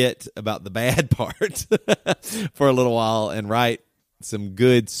forget about the bad part for a little while and write some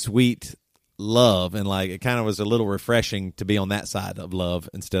good, sweet love, and like it kind of was a little refreshing to be on that side of love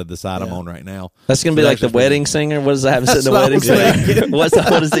instead of the side I'm on right now. That's gonna be like the wedding singer. What does that have to say in the wedding singer? What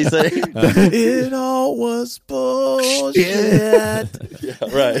does he say? It all was bullshit. Yeah,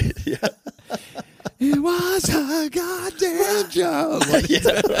 right. Yeah. It was a goddamn joke.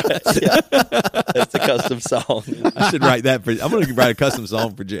 Yeah. That's a custom song. I should write that I'm going to write a custom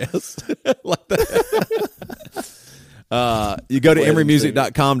song for Jess. Like that. You go to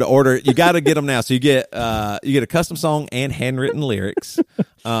emerymusic.com to order. You got to get them now. So you get a custom song and handwritten lyrics.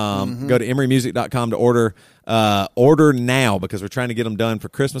 Go to emerymusic.com to order. Order now because we're trying to get them done for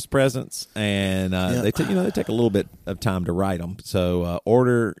Christmas presents, and they take a little bit of time to write them. So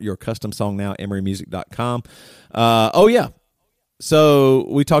order your custom song now. emerymusic.com. So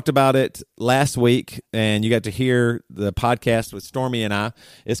we talked about it last week, and you got to hear the podcast with Stormy and I.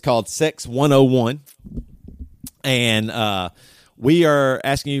 It's called Sex 101. And we are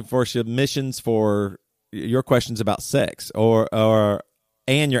asking you for submissions for your questions about sex,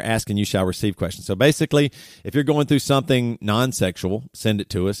 and you're asking you shall receive questions. So basically, if you're going through something non-sexual, send it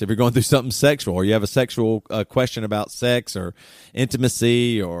to us. If you're going through something sexual, or you have a sexual question about sex or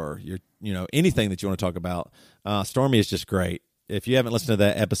intimacy, or anything that you want to talk about, Stormy is just great. If you haven't listened to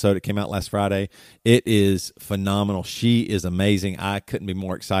that episode, it came out last Friday. It is phenomenal. She is amazing. I couldn't be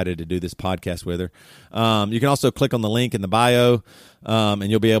more excited to do this podcast with her. You can also click on the link in the bio, and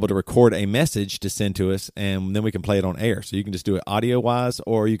you'll be able to record a message to send to us, and then we can play it on air. So you can just do it audio-wise,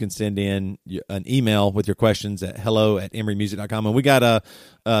 or you can send in an email with your questions at hello@emerymusic.com. And we got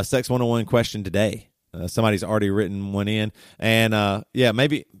a Sex 101 question today. Somebody's already written one in, and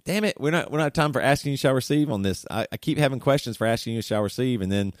maybe. Damn it, we're not time for asking you shall receive on this. I keep having questions for asking you shall receive,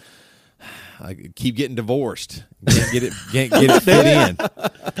 and then I keep getting divorced. Can't get it fit in.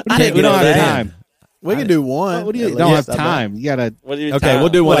 We don't have time. We can do one. What do you don't have time? You gotta. Okay, we'll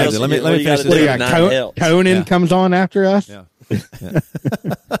do one after. Let me finish this. Conan comes on after us. Yeah.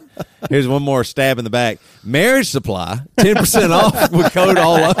 Here's one more stab in the back. Marriage Supply, 10% off with code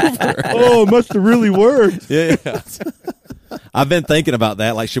all over. Oh, it must have really worked. Yeah. I've been thinking about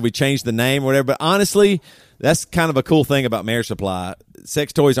that. Like, should we change the name or whatever? But honestly, that's kind of a cool thing about Marriage Supply.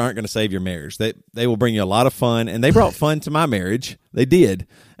 Sex toys aren't going to save your marriage. They will bring you a lot of fun, and they brought fun to my marriage. They did,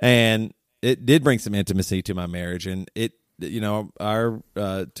 and it did bring some intimacy to my marriage. And it, our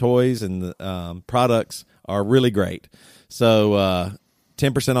toys and the products are really great. So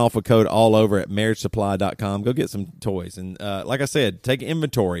 10% off with code all over at marriagesupply.com. Go get some toys. And like I said, take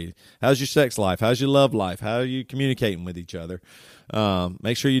inventory. How's your sex life? How's your love life? How are you communicating with each other?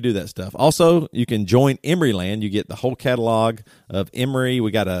 Make sure you do that stuff. Also, you can join Emeryland. You get the whole catalog of Emery.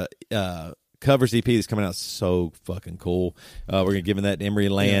 We got a covers EP that's coming out so fucking cool. We're going to give that to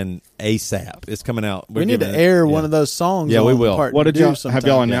Emeryland ASAP. It's coming out. We need to air one of those songs. Yeah, we will. What did y'all have?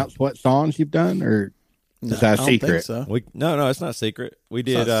 Y'all announced what songs you've done, or is that a secret? So. No, it's not secret. We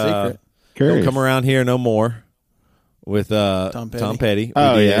did secret. Don't Come Around Here No More with Tom Petty.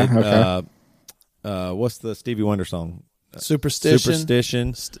 Okay. What's the Stevie Wonder song?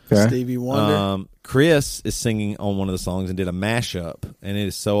 Superstition. Stevie Wonder. Chris is singing on one of the songs and did a mashup, and it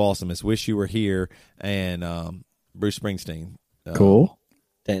is so awesome. It's Wish You Were Here and Bruce Springsteen. Cool.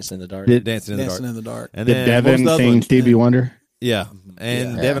 Dancing in the Dark. Dancing in the Dark. And did Devin sing Stevie Wonder? Yeah.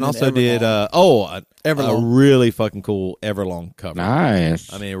 And Devin also did a really fucking cool Everlong cover.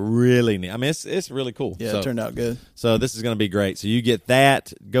 Nice. I mean, really neat. I mean, it's really cool. Yeah, it turned out good. So this is going to be great. So you get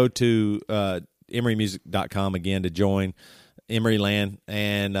that. Go to emerymusic.com again to join Emeryland.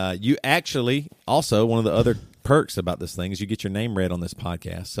 And you actually, also, one of the other perks about this thing is you get your name read on this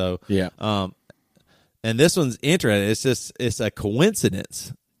podcast. So, and this one's interesting. It's a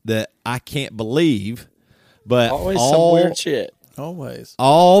coincidence that I can't believe. But always some weird shit. Always.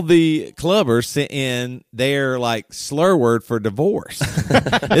 All the clubbers sent in their slur word for divorce.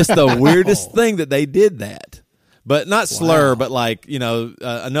 It's the weirdest thing that they did that. But not slur, but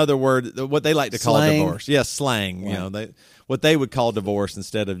another word, what they like to call divorce. Yeah, slang. Wow. What they would call divorce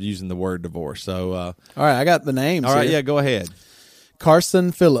instead of using the word divorce. So, all right, I got the names. All right, here. yeah, go ahead.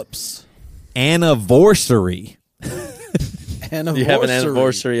 Carson Phillips. Anniversary. You have an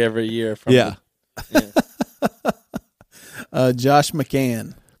anniversary every year. Josh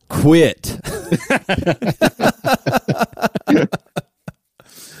McCann. Quit.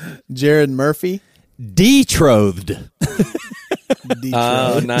 Jared Murphy. Betrothed.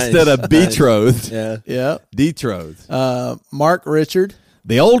 Oh, nice. Instead of betrothed. Nice. Yeah. Betrothed. Mark Richard.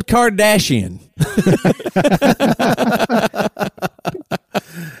 The old Kardashian.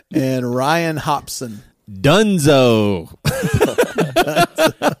 And Ryan Hobson. Dunzo.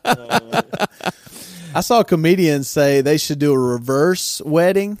 I saw comedians say they should do a reverse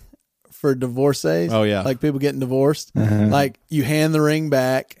wedding for divorcees. Oh, yeah. Like people getting divorced. Like you hand the ring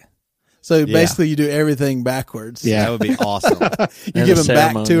back. So basically you do everything backwards. Yeah. That would be awesome. You give him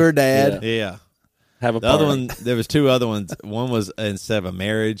back to her dad. Yeah. Have a the other one, there was two other ones. One was instead of a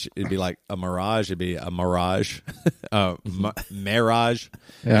marriage, it'd be like a mirage. It'd be a mirage, marriage,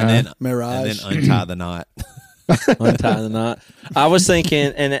 and then untie the knot. Untie the knot. I was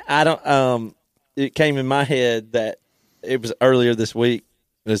thinking, and I don't. It came in my head that it was earlier this week.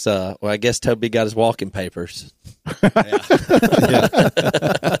 It was well, I guess Toby got his walking papers.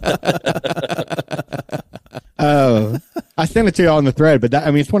 Oh, I sent it to you on the thread, but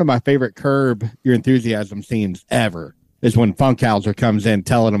it's one of my favorite Curb Your Enthusiasm scenes ever. Is when Funkhauser comes in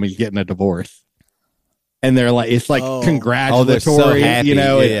telling him he's getting a divorce, and they're like, it's like congratulatory, so happy. You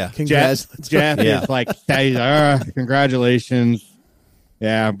know. Jeff is like, congratulations.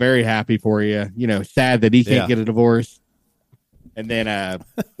 Yeah, I'm very happy for you. You know, sad that he can't get a divorce. And then,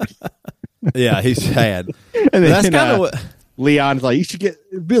 he's sad. And then, that's kind of what Leon's like. You should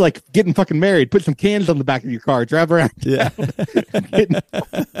be like getting fucking married. Put some cans on the back of your car. Drive around. Yeah.